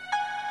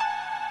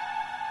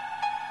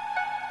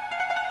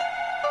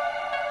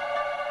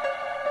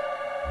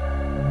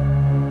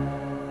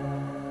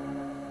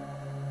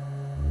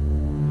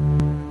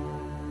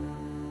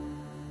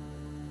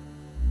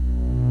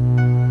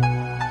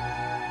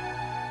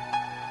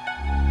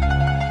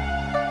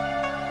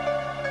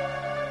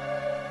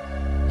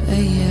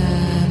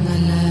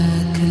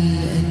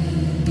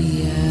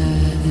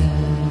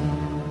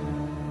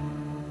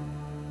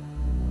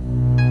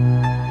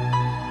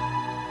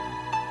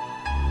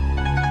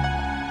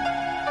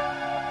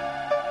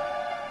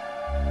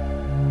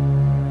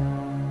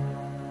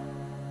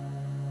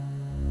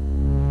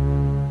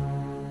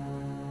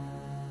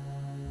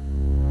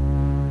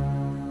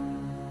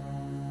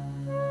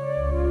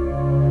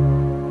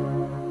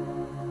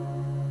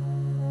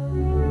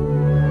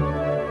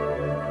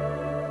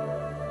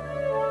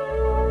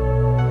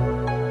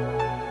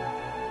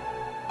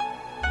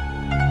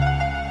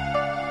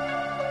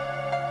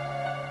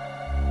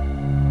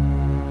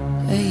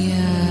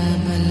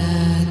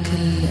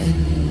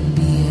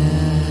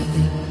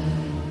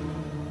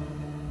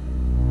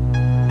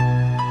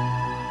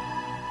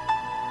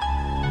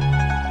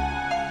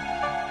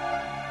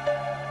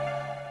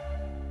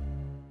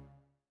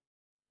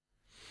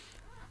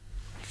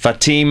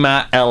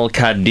 Fatima El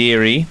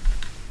Kadiri,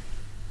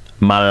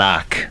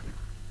 Malak.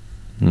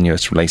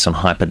 Newest release on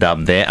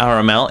Hyperdub there.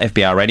 RML,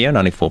 FBR Radio,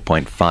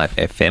 94.5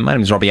 FM. My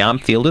name is Robbie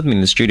Armfield. With me in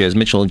the studio is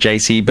Mitchell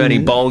JC, Bernie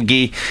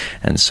Bolgi,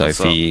 and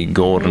Sophie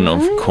Gordon, of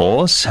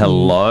course.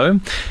 Hello.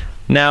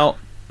 Now,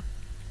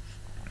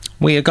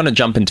 we are going to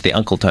jump into the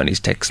Uncle Tony's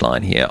text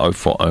line here,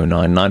 0409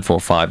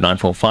 945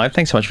 945.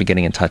 Thanks so much for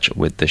getting in touch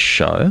with the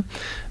show.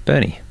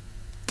 Bernie.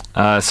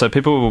 So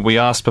we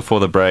asked before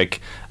the break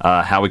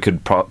how we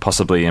could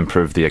possibly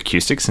improve the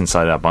acoustics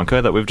inside our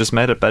bunker that we've just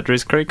made at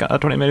Badgerys Creek,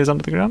 20 metres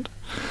under the ground.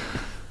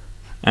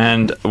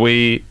 And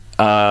we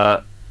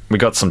got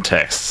some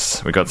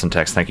texts.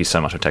 Thank you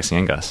so much for texting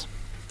in, guys.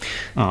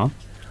 Oh.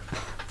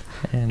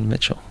 And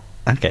Mitchell.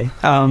 Okay.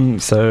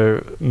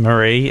 So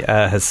Marie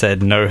has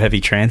said no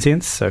heavy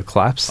transients, so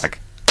claps.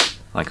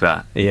 Like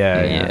that.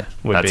 Yeah.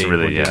 That's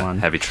really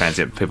heavy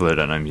transient. People who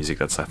don't know music,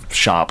 that's a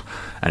sharp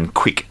and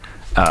quick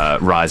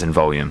rise in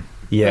volume.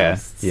 Yeah.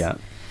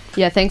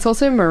 Yeah, thanks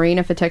also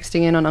Marina for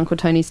texting in on Uncle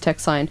Tony's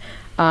text line.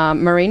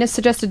 Marina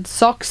suggested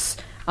socks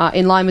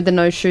in line with the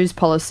no shoes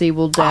policy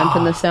will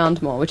dampen the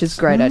sound more, which is a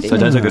great idea. So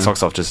don't take the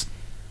socks off, just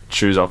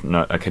shoes off.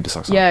 No, keep the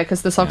socks on. Yeah,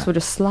 because the socks will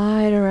just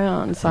slide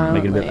around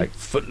silently. Make it a bit like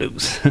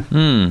Footloose.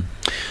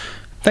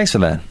 Thanks for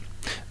that.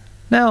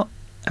 Now,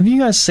 have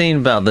you guys seen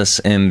about this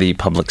in the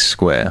public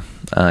square?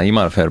 You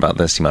might have heard about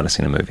this. You might have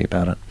seen a movie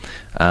about it.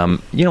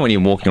 You know, when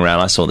you're walking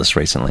around, I saw this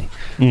recently.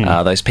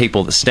 Those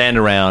people that stand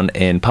around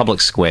in public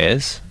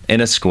squares,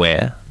 in a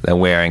square, they're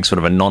wearing sort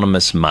of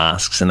anonymous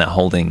masks and they're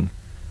holding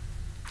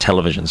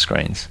television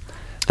screens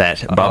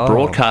that are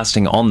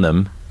broadcasting on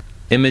them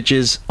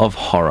images of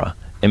horror,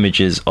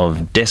 images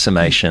of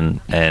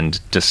decimation and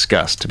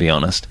disgust, to be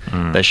honest.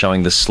 They're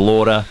showing the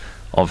slaughter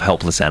of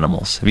helpless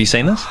animals. Have you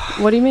seen this?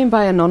 What do you mean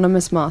by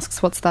anonymous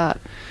masks? What's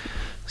that?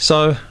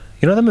 So,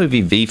 you know the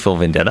movie V for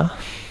Vendetta?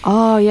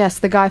 Oh, yes,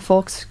 the Guy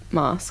Fawkes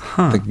mask.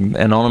 The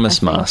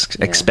anonymous masks.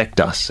 Yeah. Expect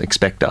us.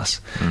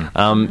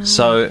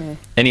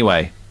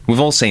 Anyway, we've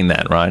all seen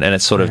that, right? And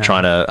it's sort of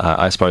trying to,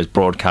 I suppose,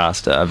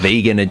 broadcast a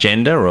vegan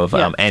agenda of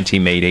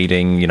anti-meat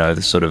eating, you know,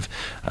 the sort of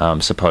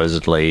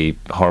supposedly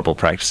horrible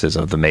practices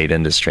of the meat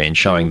industry and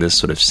showing this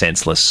sort of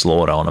senseless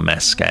slaughter on a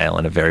mass scale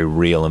in a very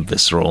real and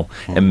visceral,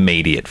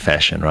 immediate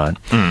fashion, right?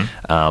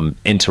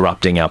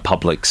 Interrupting our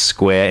public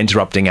square,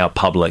 interrupting our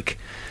public,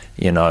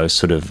 you know,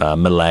 sort of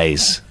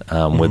malaise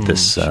with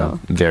this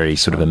very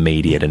sort of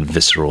immediate and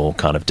visceral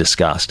kind of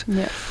disgust.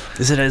 Yeah.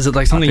 Is it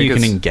like something you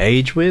can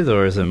engage with,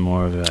 or is it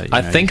more of a...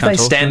 I think they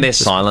stand there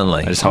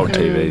silently. They just hold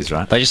TVs,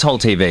 right? They just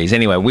hold TVs.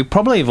 Anyway, we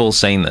probably have all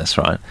seen this,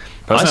 right?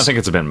 Personally, I think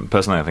it's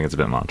a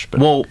bit much. But.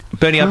 Well,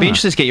 Bernie, I'd be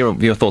interested to get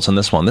your thoughts on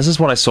this one. This is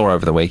what I saw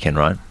over the weekend,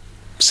 right?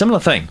 Similar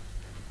thing.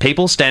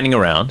 People standing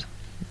around,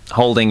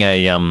 holding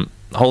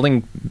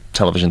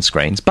television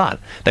screens, but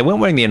they weren't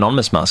wearing the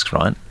anonymous masks,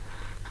 right?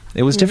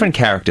 It was different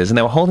characters, and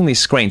they were holding these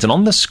screens, and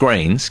on the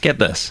screens, get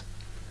this.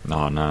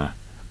 Oh, no.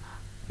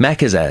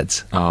 Macca's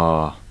ads.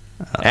 Oh.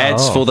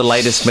 Ads for the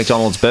latest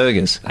McDonald's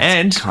burgers. That's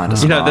and, kind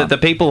of you know, smart. the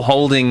people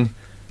holding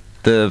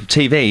the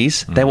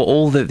TVs, they were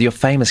all your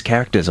famous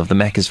characters of the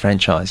Macca's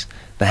franchise.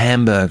 The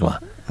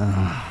Hamburglar.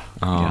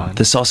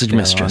 The Sausage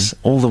Mistress.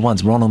 All the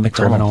ones. Ronald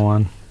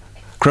McDonald.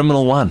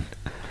 Criminal One.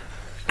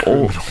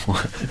 All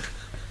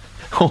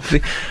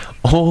the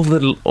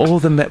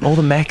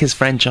Macca's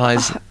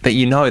franchise that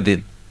you know,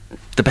 the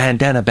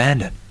Bandana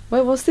Bandit.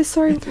 Wait, what's this?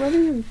 Sorry, what are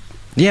you...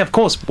 Yeah, of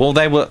course. Well,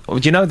 they were...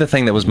 Do you know the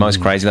thing that was most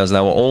crazy? They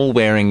were all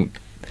wearing...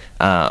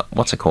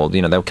 what's it called?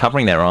 You know, they were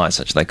covering their eyes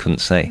such they couldn't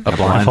see. A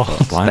blindfold.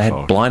 They had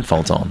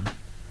blindfolds on.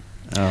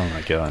 Oh,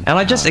 my God.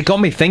 And it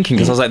got me thinking,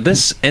 because I was like,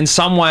 this, in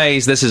some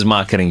ways, this is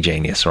marketing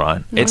genius,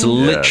 right? It's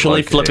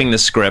literally flipping the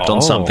script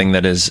on something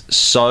that is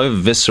so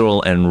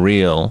visceral and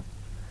real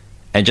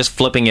and just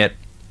flipping it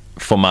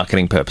for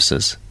marketing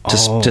purposes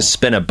to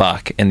spin a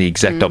buck in the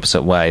exact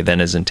opposite way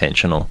than is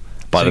intentional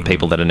by the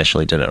people that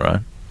initially did it,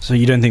 right? So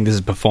you don't think this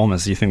is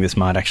performance? You think this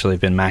might actually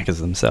have been Macca's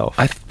themselves?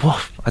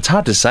 It's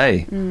hard to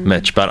say,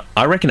 Mitch, but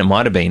I reckon it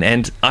might have been.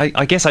 And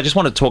I guess I just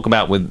want to talk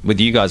about with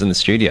you guys in the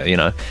studio, you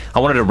know.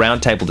 I wanted a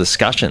roundtable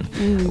discussion.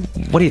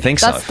 What do you think,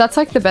 so? That's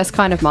like the best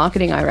kind of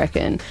marketing, I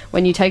reckon.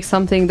 When you take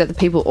something that the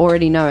people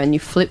already know and you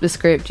flip the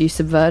script, you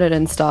subvert it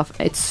and stuff.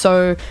 It's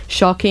so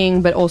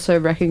shocking, but also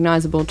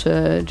recognisable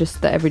to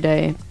just the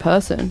everyday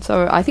person.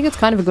 So I think it's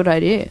kind of a good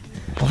idea.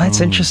 Well,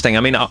 that's interesting. I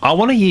mean, I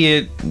want to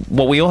hear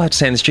what we all have to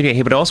say in the studio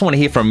here, but I also want to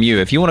hear from you.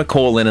 If you want to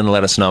call in and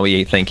let us know what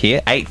you think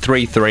here,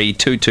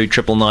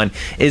 833-22-999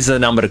 is the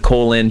number to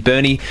call in.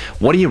 Bernie,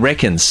 what do you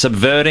reckon?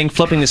 Subverting,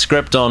 flipping the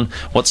script on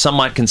what some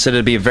might consider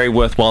to be a very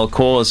worthwhile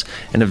cause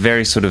in a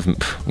very sort of,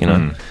 you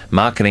know,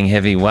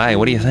 marketing-heavy way.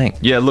 What do you think?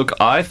 Yeah, look,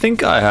 I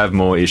think I have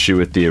more issue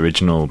with the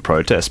original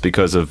protest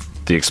because of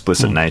the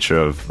explicit nature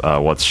of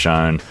what's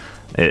shown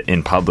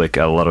in public.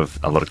 A lot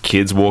of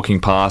kids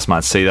walking past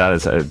might see that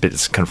as a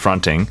bit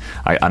confronting.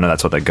 I know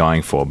that's what they're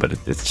going for, but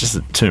it's just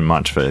too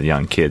much for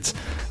young kids.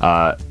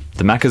 The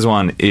Macca's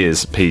one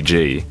is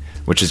PG,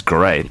 which is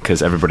great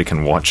because everybody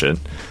can watch it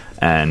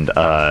and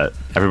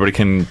everybody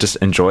can just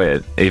enjoy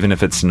it, even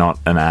if it's not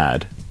an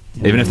ad.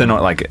 Even if they're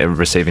not like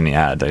receiving the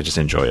ad, they just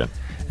enjoy it.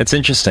 It's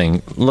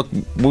interesting. Look,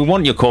 we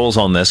want your calls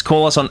on this.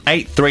 Call us on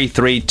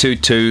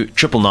 83322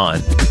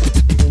 999.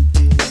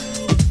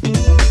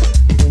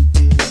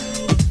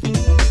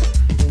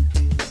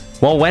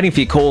 While waiting for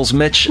your calls,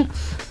 Mitch,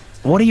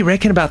 what do you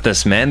reckon about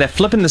this, man? They're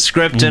flipping the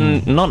script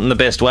and not in the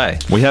best way.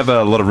 We have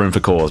a lot of room for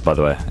calls, by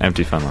the way.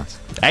 Empty phone lines.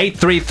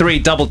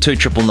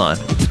 83322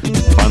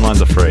 999. Phone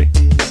lines are free.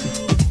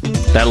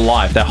 They're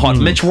live. They're hot.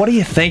 Mitch, what do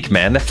you think,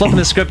 man? They're flipping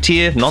the script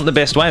here, not in the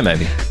best way,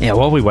 maybe. Yeah,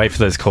 while we wait for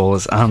those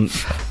callers, I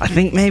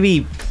think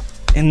maybe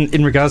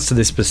in regards to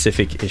this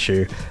specific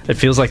issue, it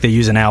feels like they're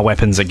using our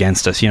weapons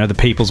against us. You know, the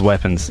people's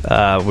weapons.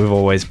 We've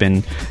always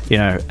been,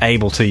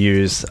 able to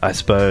use, I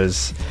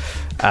suppose,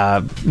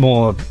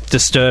 more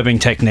disturbing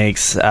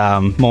techniques,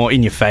 more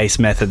in-your-face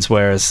methods,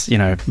 whereas,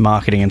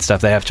 marketing and stuff,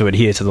 they have to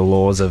adhere to the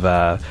laws of,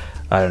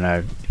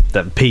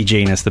 the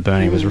PG-ness that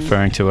Bernie was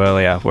referring to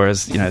earlier,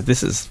 whereas,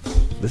 this is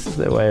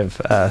their way of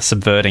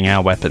subverting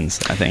our weapons,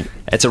 I think.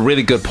 It's a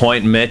really good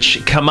point,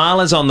 Mitch.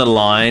 Kamala's on the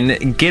line.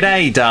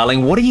 G'day,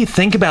 darling. What do you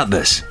think about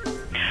this?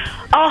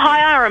 Oh,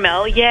 hi,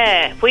 RML.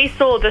 Yeah, we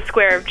saw the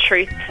Square of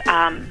Truth,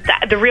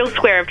 the real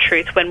Square of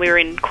Truth when we were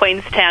in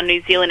Queenstown,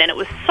 New Zealand, and it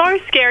was so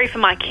scary for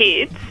my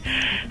kids.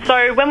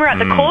 So when we were at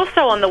the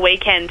Corso on the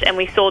weekend and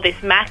we saw this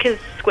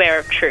Macca's Square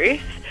of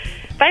Truth,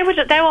 they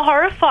were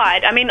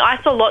horrified. I mean, I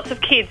saw lots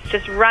of kids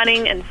just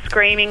running and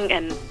screaming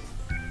and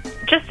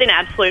just in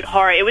absolute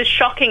horror. It was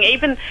shocking.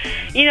 Even,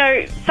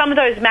 some of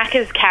those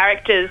Macca's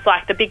characters,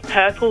 like the big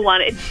purple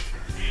one,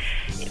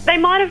 they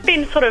might have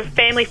been sort of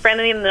family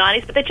friendly in the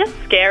 90s, but they're just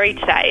scary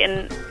today.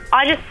 And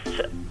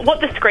what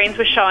the screens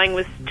were showing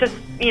was just,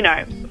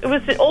 it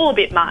was all a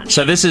bit much.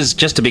 So this is,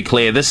 just to be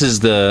clear, this is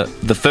the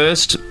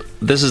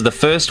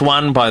first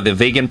one by the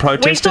vegan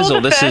protesters, we saw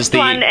or this is the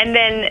one, and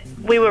then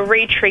we were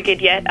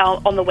re-triggered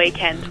on the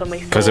weekend when we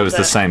saw because it was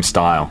the same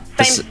style.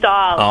 Same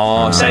style.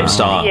 Oh, same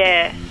style.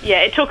 Yeah.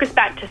 It took us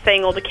back to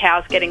seeing all the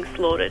cows getting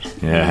slaughtered.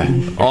 Yeah.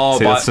 Oh,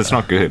 it's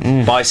not good.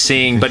 By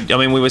seeing, but I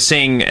mean, we were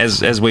seeing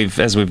as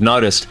we've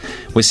noticed,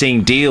 we're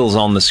seeing deals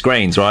on the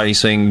screens, right? You're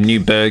seeing new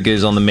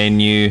burgers on the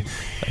menu,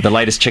 the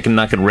latest chicken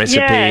nugget recipe.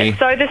 Yeah.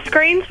 So the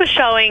screens were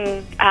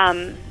showing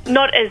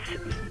not as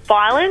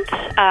violent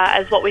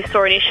as what we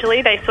saw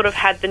initially. They sort of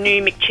had the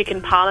new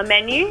McChicken Parma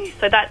menu.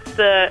 So that's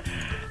the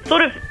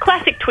sort of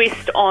classic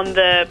twist on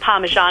the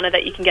Parmigiana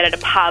that you can get at a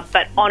pub,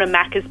 but on a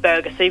Macca's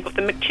burger. So you've got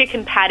the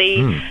McChicken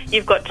patty,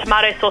 you've got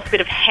tomato sauce, a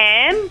bit of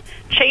ham,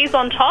 cheese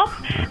on top,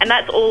 and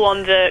that's all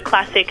on the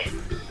classic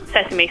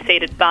sesame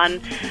seeded bun.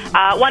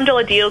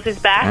 $1 deals is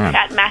back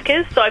at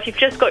Macca's, so if you've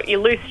just got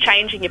your loose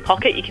change in your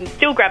pocket, you can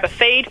still grab a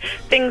feed.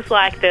 Things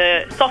like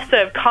the soft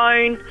serve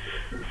cone,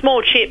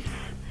 small chips,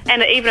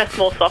 and even a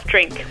small soft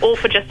drink, all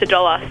for just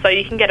 $1. So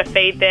you can get a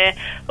feed there.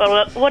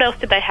 Well, what else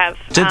did they have?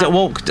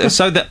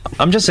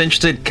 I'm just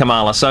interested,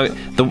 Kamala. So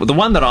the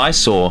one that I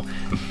saw,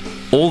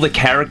 all the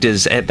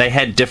characters, they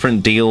had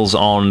different deals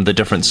on the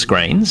different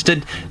screens.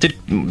 Did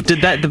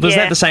that was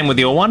that the same with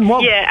your one?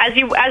 What? Yeah,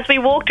 as we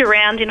walked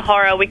around in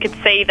horror, we could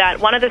see that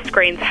one of the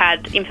screens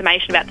had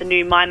information about the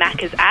new My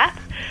Macca's app.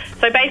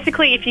 So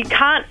basically, if you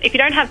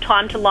don't have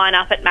time to line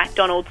up at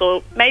McDonald's,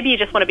 or maybe you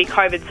just want to be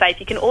COVID safe,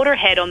 you can order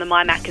ahead on the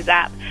My Macca's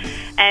app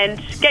and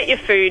get your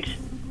food,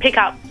 pick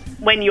up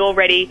when you're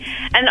ready.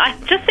 And I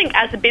just think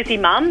as a busy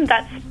mum,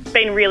 that's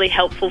been really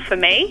helpful for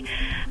me.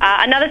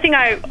 Another thing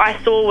I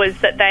saw was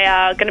that they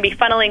are going to be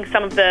funneling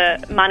some of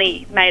the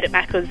money made at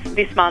Macca's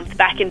this month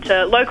back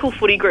into local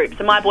footy groups.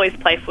 And my boys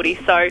play footy,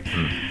 so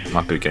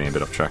might be getting a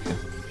bit off track there.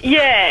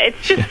 Yeah,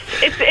 it's just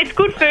it's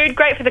good food,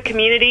 great for the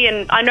community,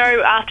 and I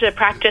know after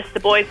practice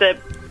the boys are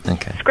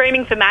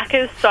screaming for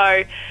Macca's,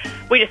 so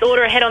we just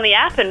order ahead on the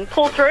app and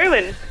pull through,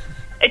 and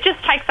it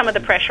just takes some of the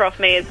pressure off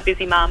me as a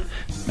busy mum.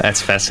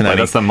 That's fascinating.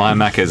 That's the My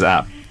Macca's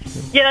app.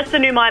 Yeah, that's the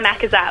new My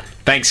Macca's app.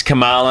 Thanks,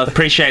 Kamala.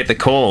 Appreciate the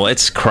call.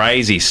 It's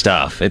crazy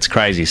stuff. We're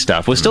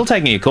still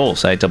taking your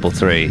calls,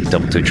 833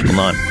 22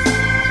 999.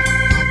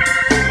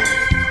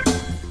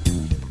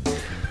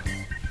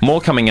 More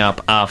coming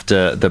up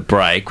after the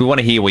break. We want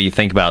to hear what you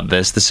think about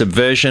this. The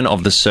subversion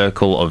of the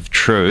circle of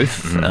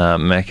truth.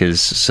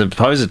 Macca's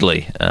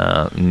supposedly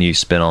new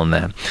spin on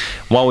that.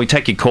 While we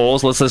take your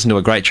calls, let's listen to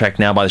a great track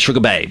now by the Sugar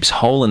Babes,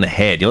 Hole in the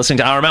Head. You're listening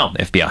to RML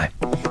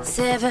FBI.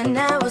 7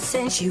 hours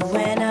since you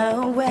went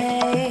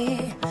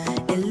away.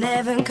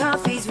 11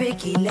 coffees,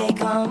 Ricky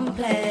Lake on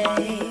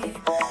play.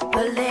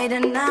 But late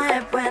at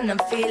night when I'm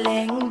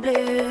feeling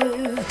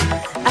blue,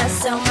 I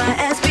sell my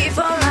ass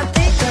before I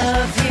think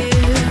of you.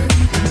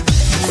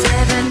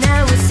 7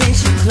 hours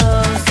since you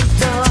closed the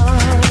door.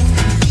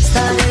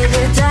 Started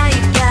the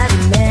diet, got a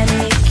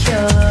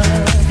manicure.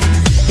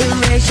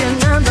 Erase your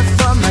number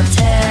from my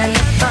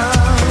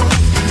telephone.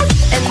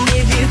 And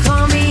if you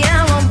call me, I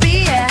won't be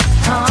at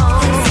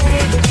home.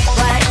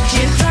 Why'd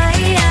you cry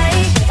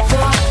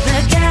for the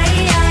guy?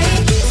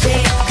 Say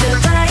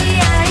goodbye,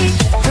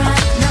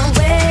 run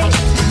away.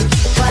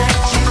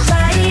 Why'd you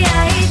cry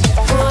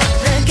for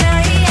the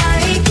guy?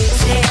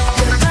 Say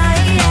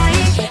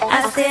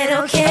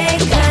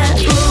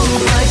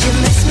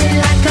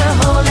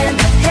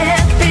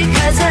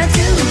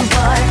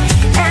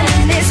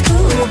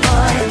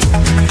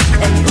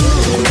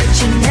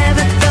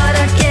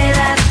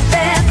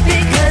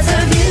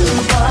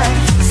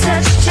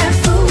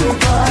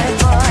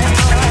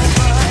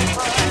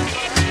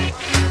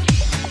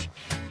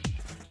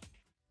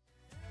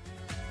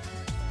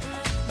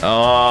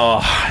Oh,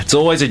 it's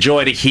always a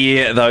joy to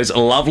hear those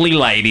lovely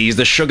ladies,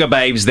 the sugar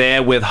babes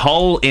there with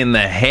Hole in the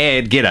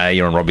Head. G'day,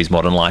 you're on Robbie's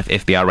Modern Life,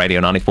 FBR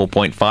Radio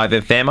 94.5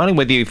 FM. Only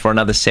with you for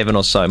another 7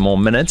 or so more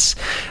minutes.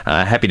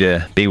 Happy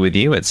to be with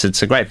you.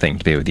 It's a great thing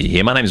to be with you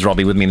here. My name's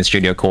Robbie. With me in the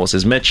studio, of course,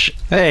 is Mitch.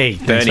 Hey,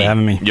 Bernie. thanks for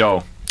having me.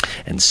 Yo.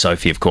 And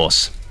Sophie, of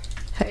course.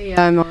 Hey,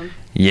 I'm on.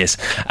 Yes.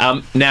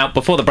 Now,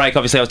 before the break,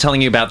 obviously, I was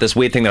telling you about this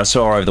weird thing that I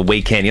saw over the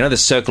weekend. You know, the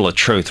Circle of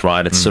Truth,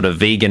 right? It's sort of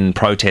vegan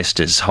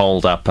protesters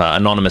hold up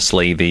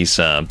anonymously these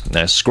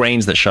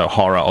screens that show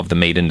horror of the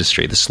meat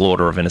industry, the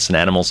slaughter of innocent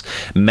animals.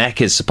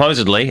 Macca's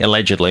supposedly,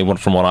 allegedly,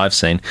 from what I've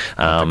seen...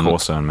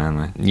 Corso and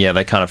Manly. Yeah,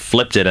 they kind of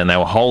flipped it and they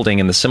were holding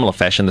in the similar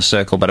fashion the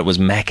circle, but it was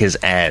Macca's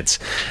ads.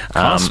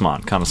 Kind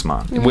of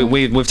smart.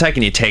 We've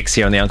taken your text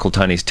here on the Uncle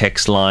Tony's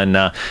text line,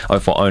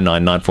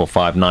 0409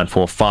 945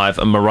 945.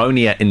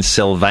 Maronia in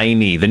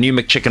Sylvania. The new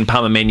McChicken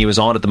Parma menu is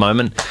on at the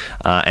moment,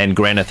 and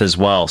Granith as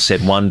well said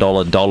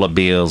 $1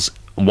 bills.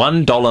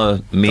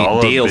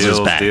 $1 deals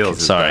is back.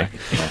 Sorry.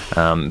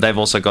 Yeah. They've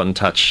also got in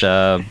touch.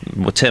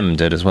 Tim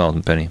did as well,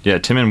 Bernie. Yeah,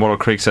 Tim in Wattle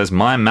Creek says,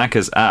 my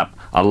Macca's app.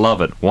 I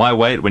love it. Why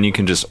wait when you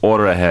can just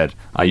order ahead?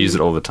 I use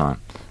it all the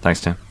time. Thanks,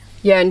 Tim.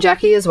 Yeah, and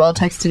Jackie as well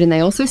texted in.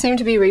 They also seem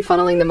to be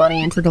refunneling the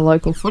money into the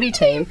local footy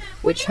team,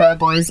 which her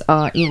boys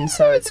are in.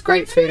 So it's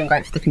great food and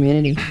great for the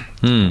community.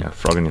 Yeah,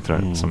 frog in your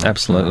throat.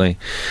 Absolutely.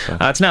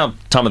 It's now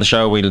time of the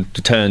show. We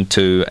turn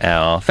to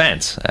our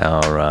fans.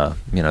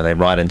 They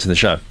write into the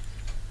show.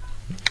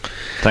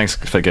 Thanks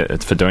for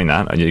doing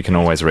that. You can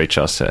always reach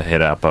us.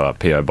 Hit up our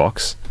PO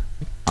box.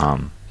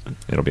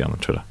 It'll be on the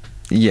Twitter.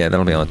 Yeah,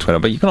 that'll be on Twitter.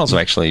 But you can also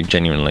actually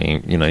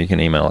genuinely, you can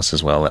email us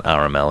as well at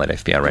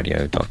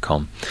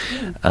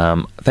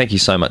rml@fbrradio.com. Thank you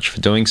so much for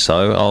doing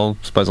so. I'll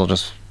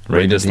just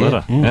read this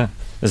letter. Yeah,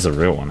 this is a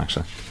real one,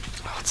 actually.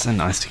 Oh, it's so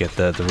nice to get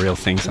the real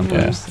thing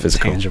sometimes.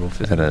 Physical. Tangible.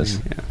 It is.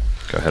 Yeah.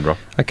 Go ahead, Rob.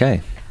 Okay.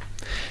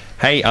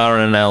 Hey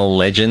RNL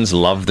legends,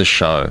 love the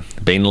show.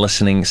 Been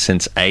listening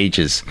since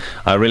ages.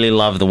 I really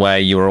love the way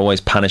you are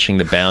always punishing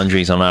the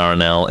boundaries on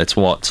RNL. It's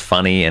what's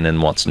funny and then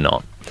what's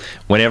not.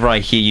 Whenever I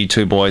hear you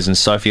two boys and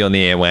Sophie on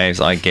the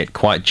airwaves, I get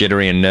quite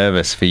jittery and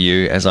nervous for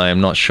you, as I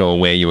am not sure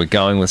where you are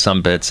going with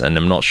some bits and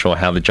I'm not sure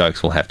how the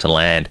jokes will have to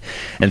land.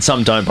 And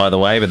some don't, by the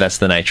way, but that's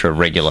the nature of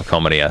regular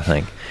comedy, I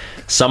think.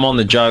 Some on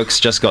the jokes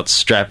just got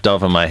strapped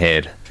over my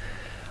head.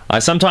 I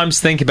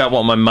sometimes think about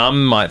what my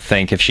mum might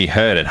think if she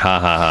heard it, ha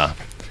ha ha.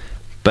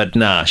 But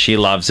nah, she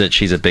loves it.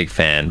 She's a big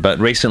fan. But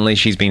recently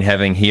she's been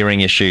having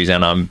hearing issues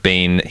and I've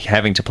been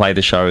having to play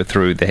the show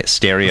through the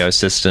stereo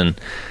system,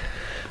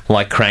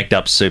 like cranked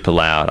up super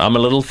loud. I'm a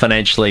little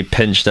financially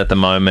pinched at the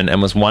moment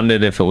and was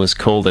wondered if it was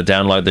cool to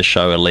download the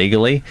show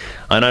illegally.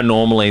 I know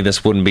normally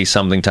this wouldn't be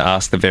something to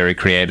ask the very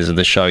creators of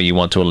the show you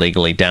want to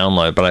illegally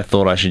download, but I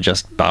thought I should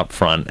just up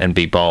front and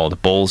be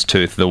bold, balls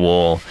tooth the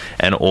wall,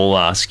 and all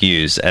ask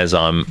yous as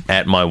I'm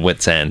at my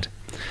wit's end.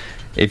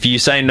 If you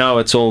say no,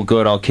 it's all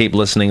good. I'll keep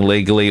listening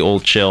legally, all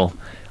chill.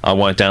 I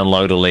won't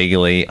download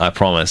illegally, I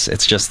promise.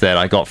 It's just that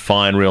I got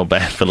fined real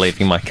bad for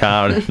leaving my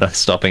car in a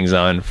stopping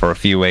zone for a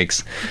few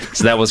weeks.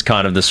 So that was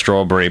kind of the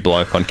strawberry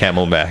bloke on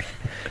Camelback.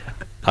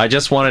 I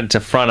just wanted to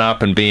front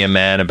up and be a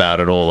man about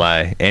it all,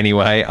 eh?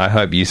 Anyway, I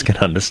hope you can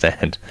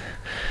understand.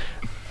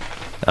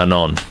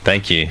 Anon.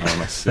 Thank you.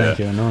 Thank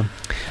you, Anon.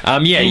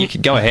 You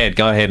can go ahead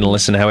and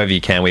listen however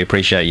you can. We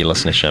appreciate your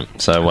listenership.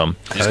 So you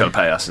just got to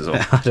pay us as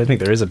well. I don't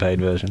think there is a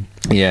paid version.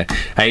 Yeah.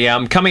 Hey,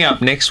 coming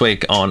up next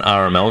week on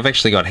RML, we've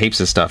actually got heaps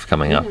of stuff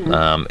coming up.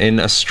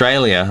 In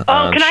Australia.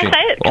 Can I say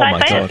it? Oh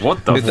my God!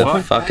 What the Who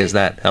the fuck is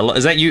that?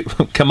 Is that you,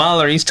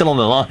 Kamala? Are you still on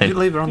the line? Did you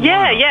leave her on the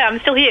line? Yeah, I'm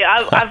still here.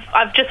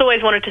 I've just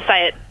always wanted to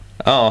say it.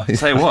 Oh,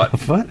 say what?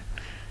 What?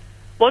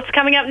 What's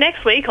coming up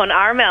next week on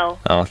RML?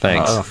 Oh,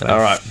 thanks. All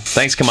right.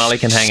 Thanks, Kamala. You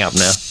can hang up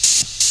now.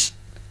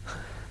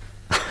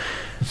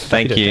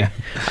 Thank you.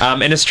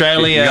 In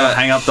Australia... You gotta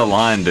hang up the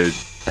line, dude.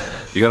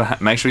 You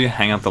gotta make sure you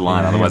hang up the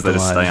line, otherwise they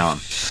just stay on.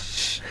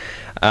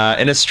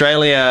 In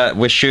Australia,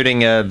 we're shooting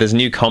there's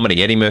new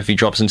comedy. Eddie Murphy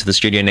drops into the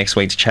studio next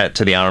week to chat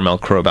to the RML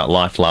crew about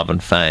life, love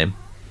and fame.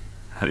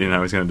 How do you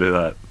know he's going to do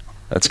that?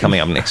 That's coming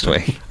up next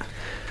week.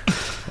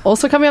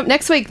 Also coming up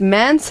next week,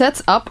 man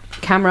sets up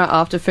camera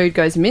after food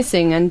goes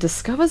missing and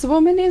discovers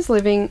woman is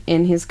living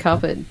in his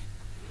cupboard.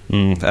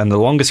 And the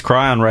longest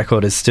cry on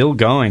record is still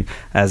going,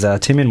 as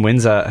Tim in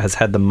Windsor has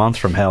had the month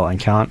from hell and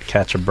can't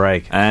catch a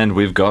break. And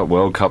we've got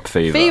World Cup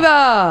fever.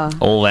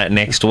 All that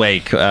next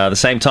week, the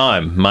same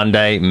time,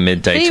 Monday,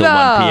 midday till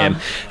 1 p.m.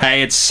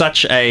 Hey, it's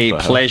such a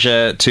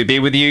pleasure to be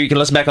with you. You can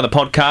listen back on the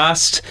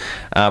podcast,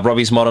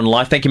 Robbie's Modern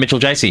Life. Thank you, Mitchell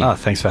Jacey. Oh,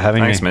 thanks for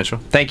having me. Thanks, Mitchell.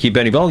 Thank you,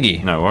 Bernie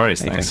Bolgi. No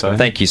worries. Thanks, Sophie.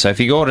 Thank you,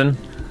 Sophie Gordon.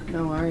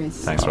 No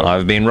worries. Thanks, Rob.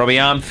 I've been Robbie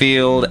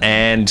Armfield,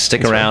 and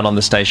stick around on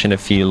the station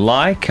if you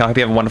like. I hope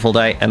you have a wonderful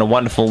day and a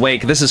wonderful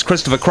week. This is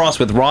Christopher Cross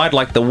with Ride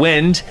Like the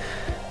Wind.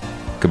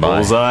 Goodbye.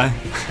 Bullseye.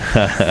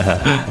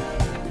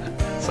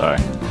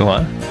 Sorry.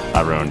 What? I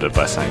ruined it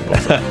by saying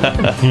bullseye.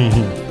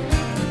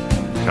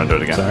 Can I do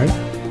it again? Sorry?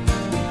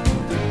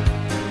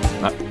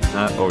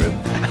 No, all good.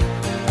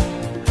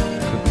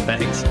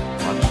 Thanks.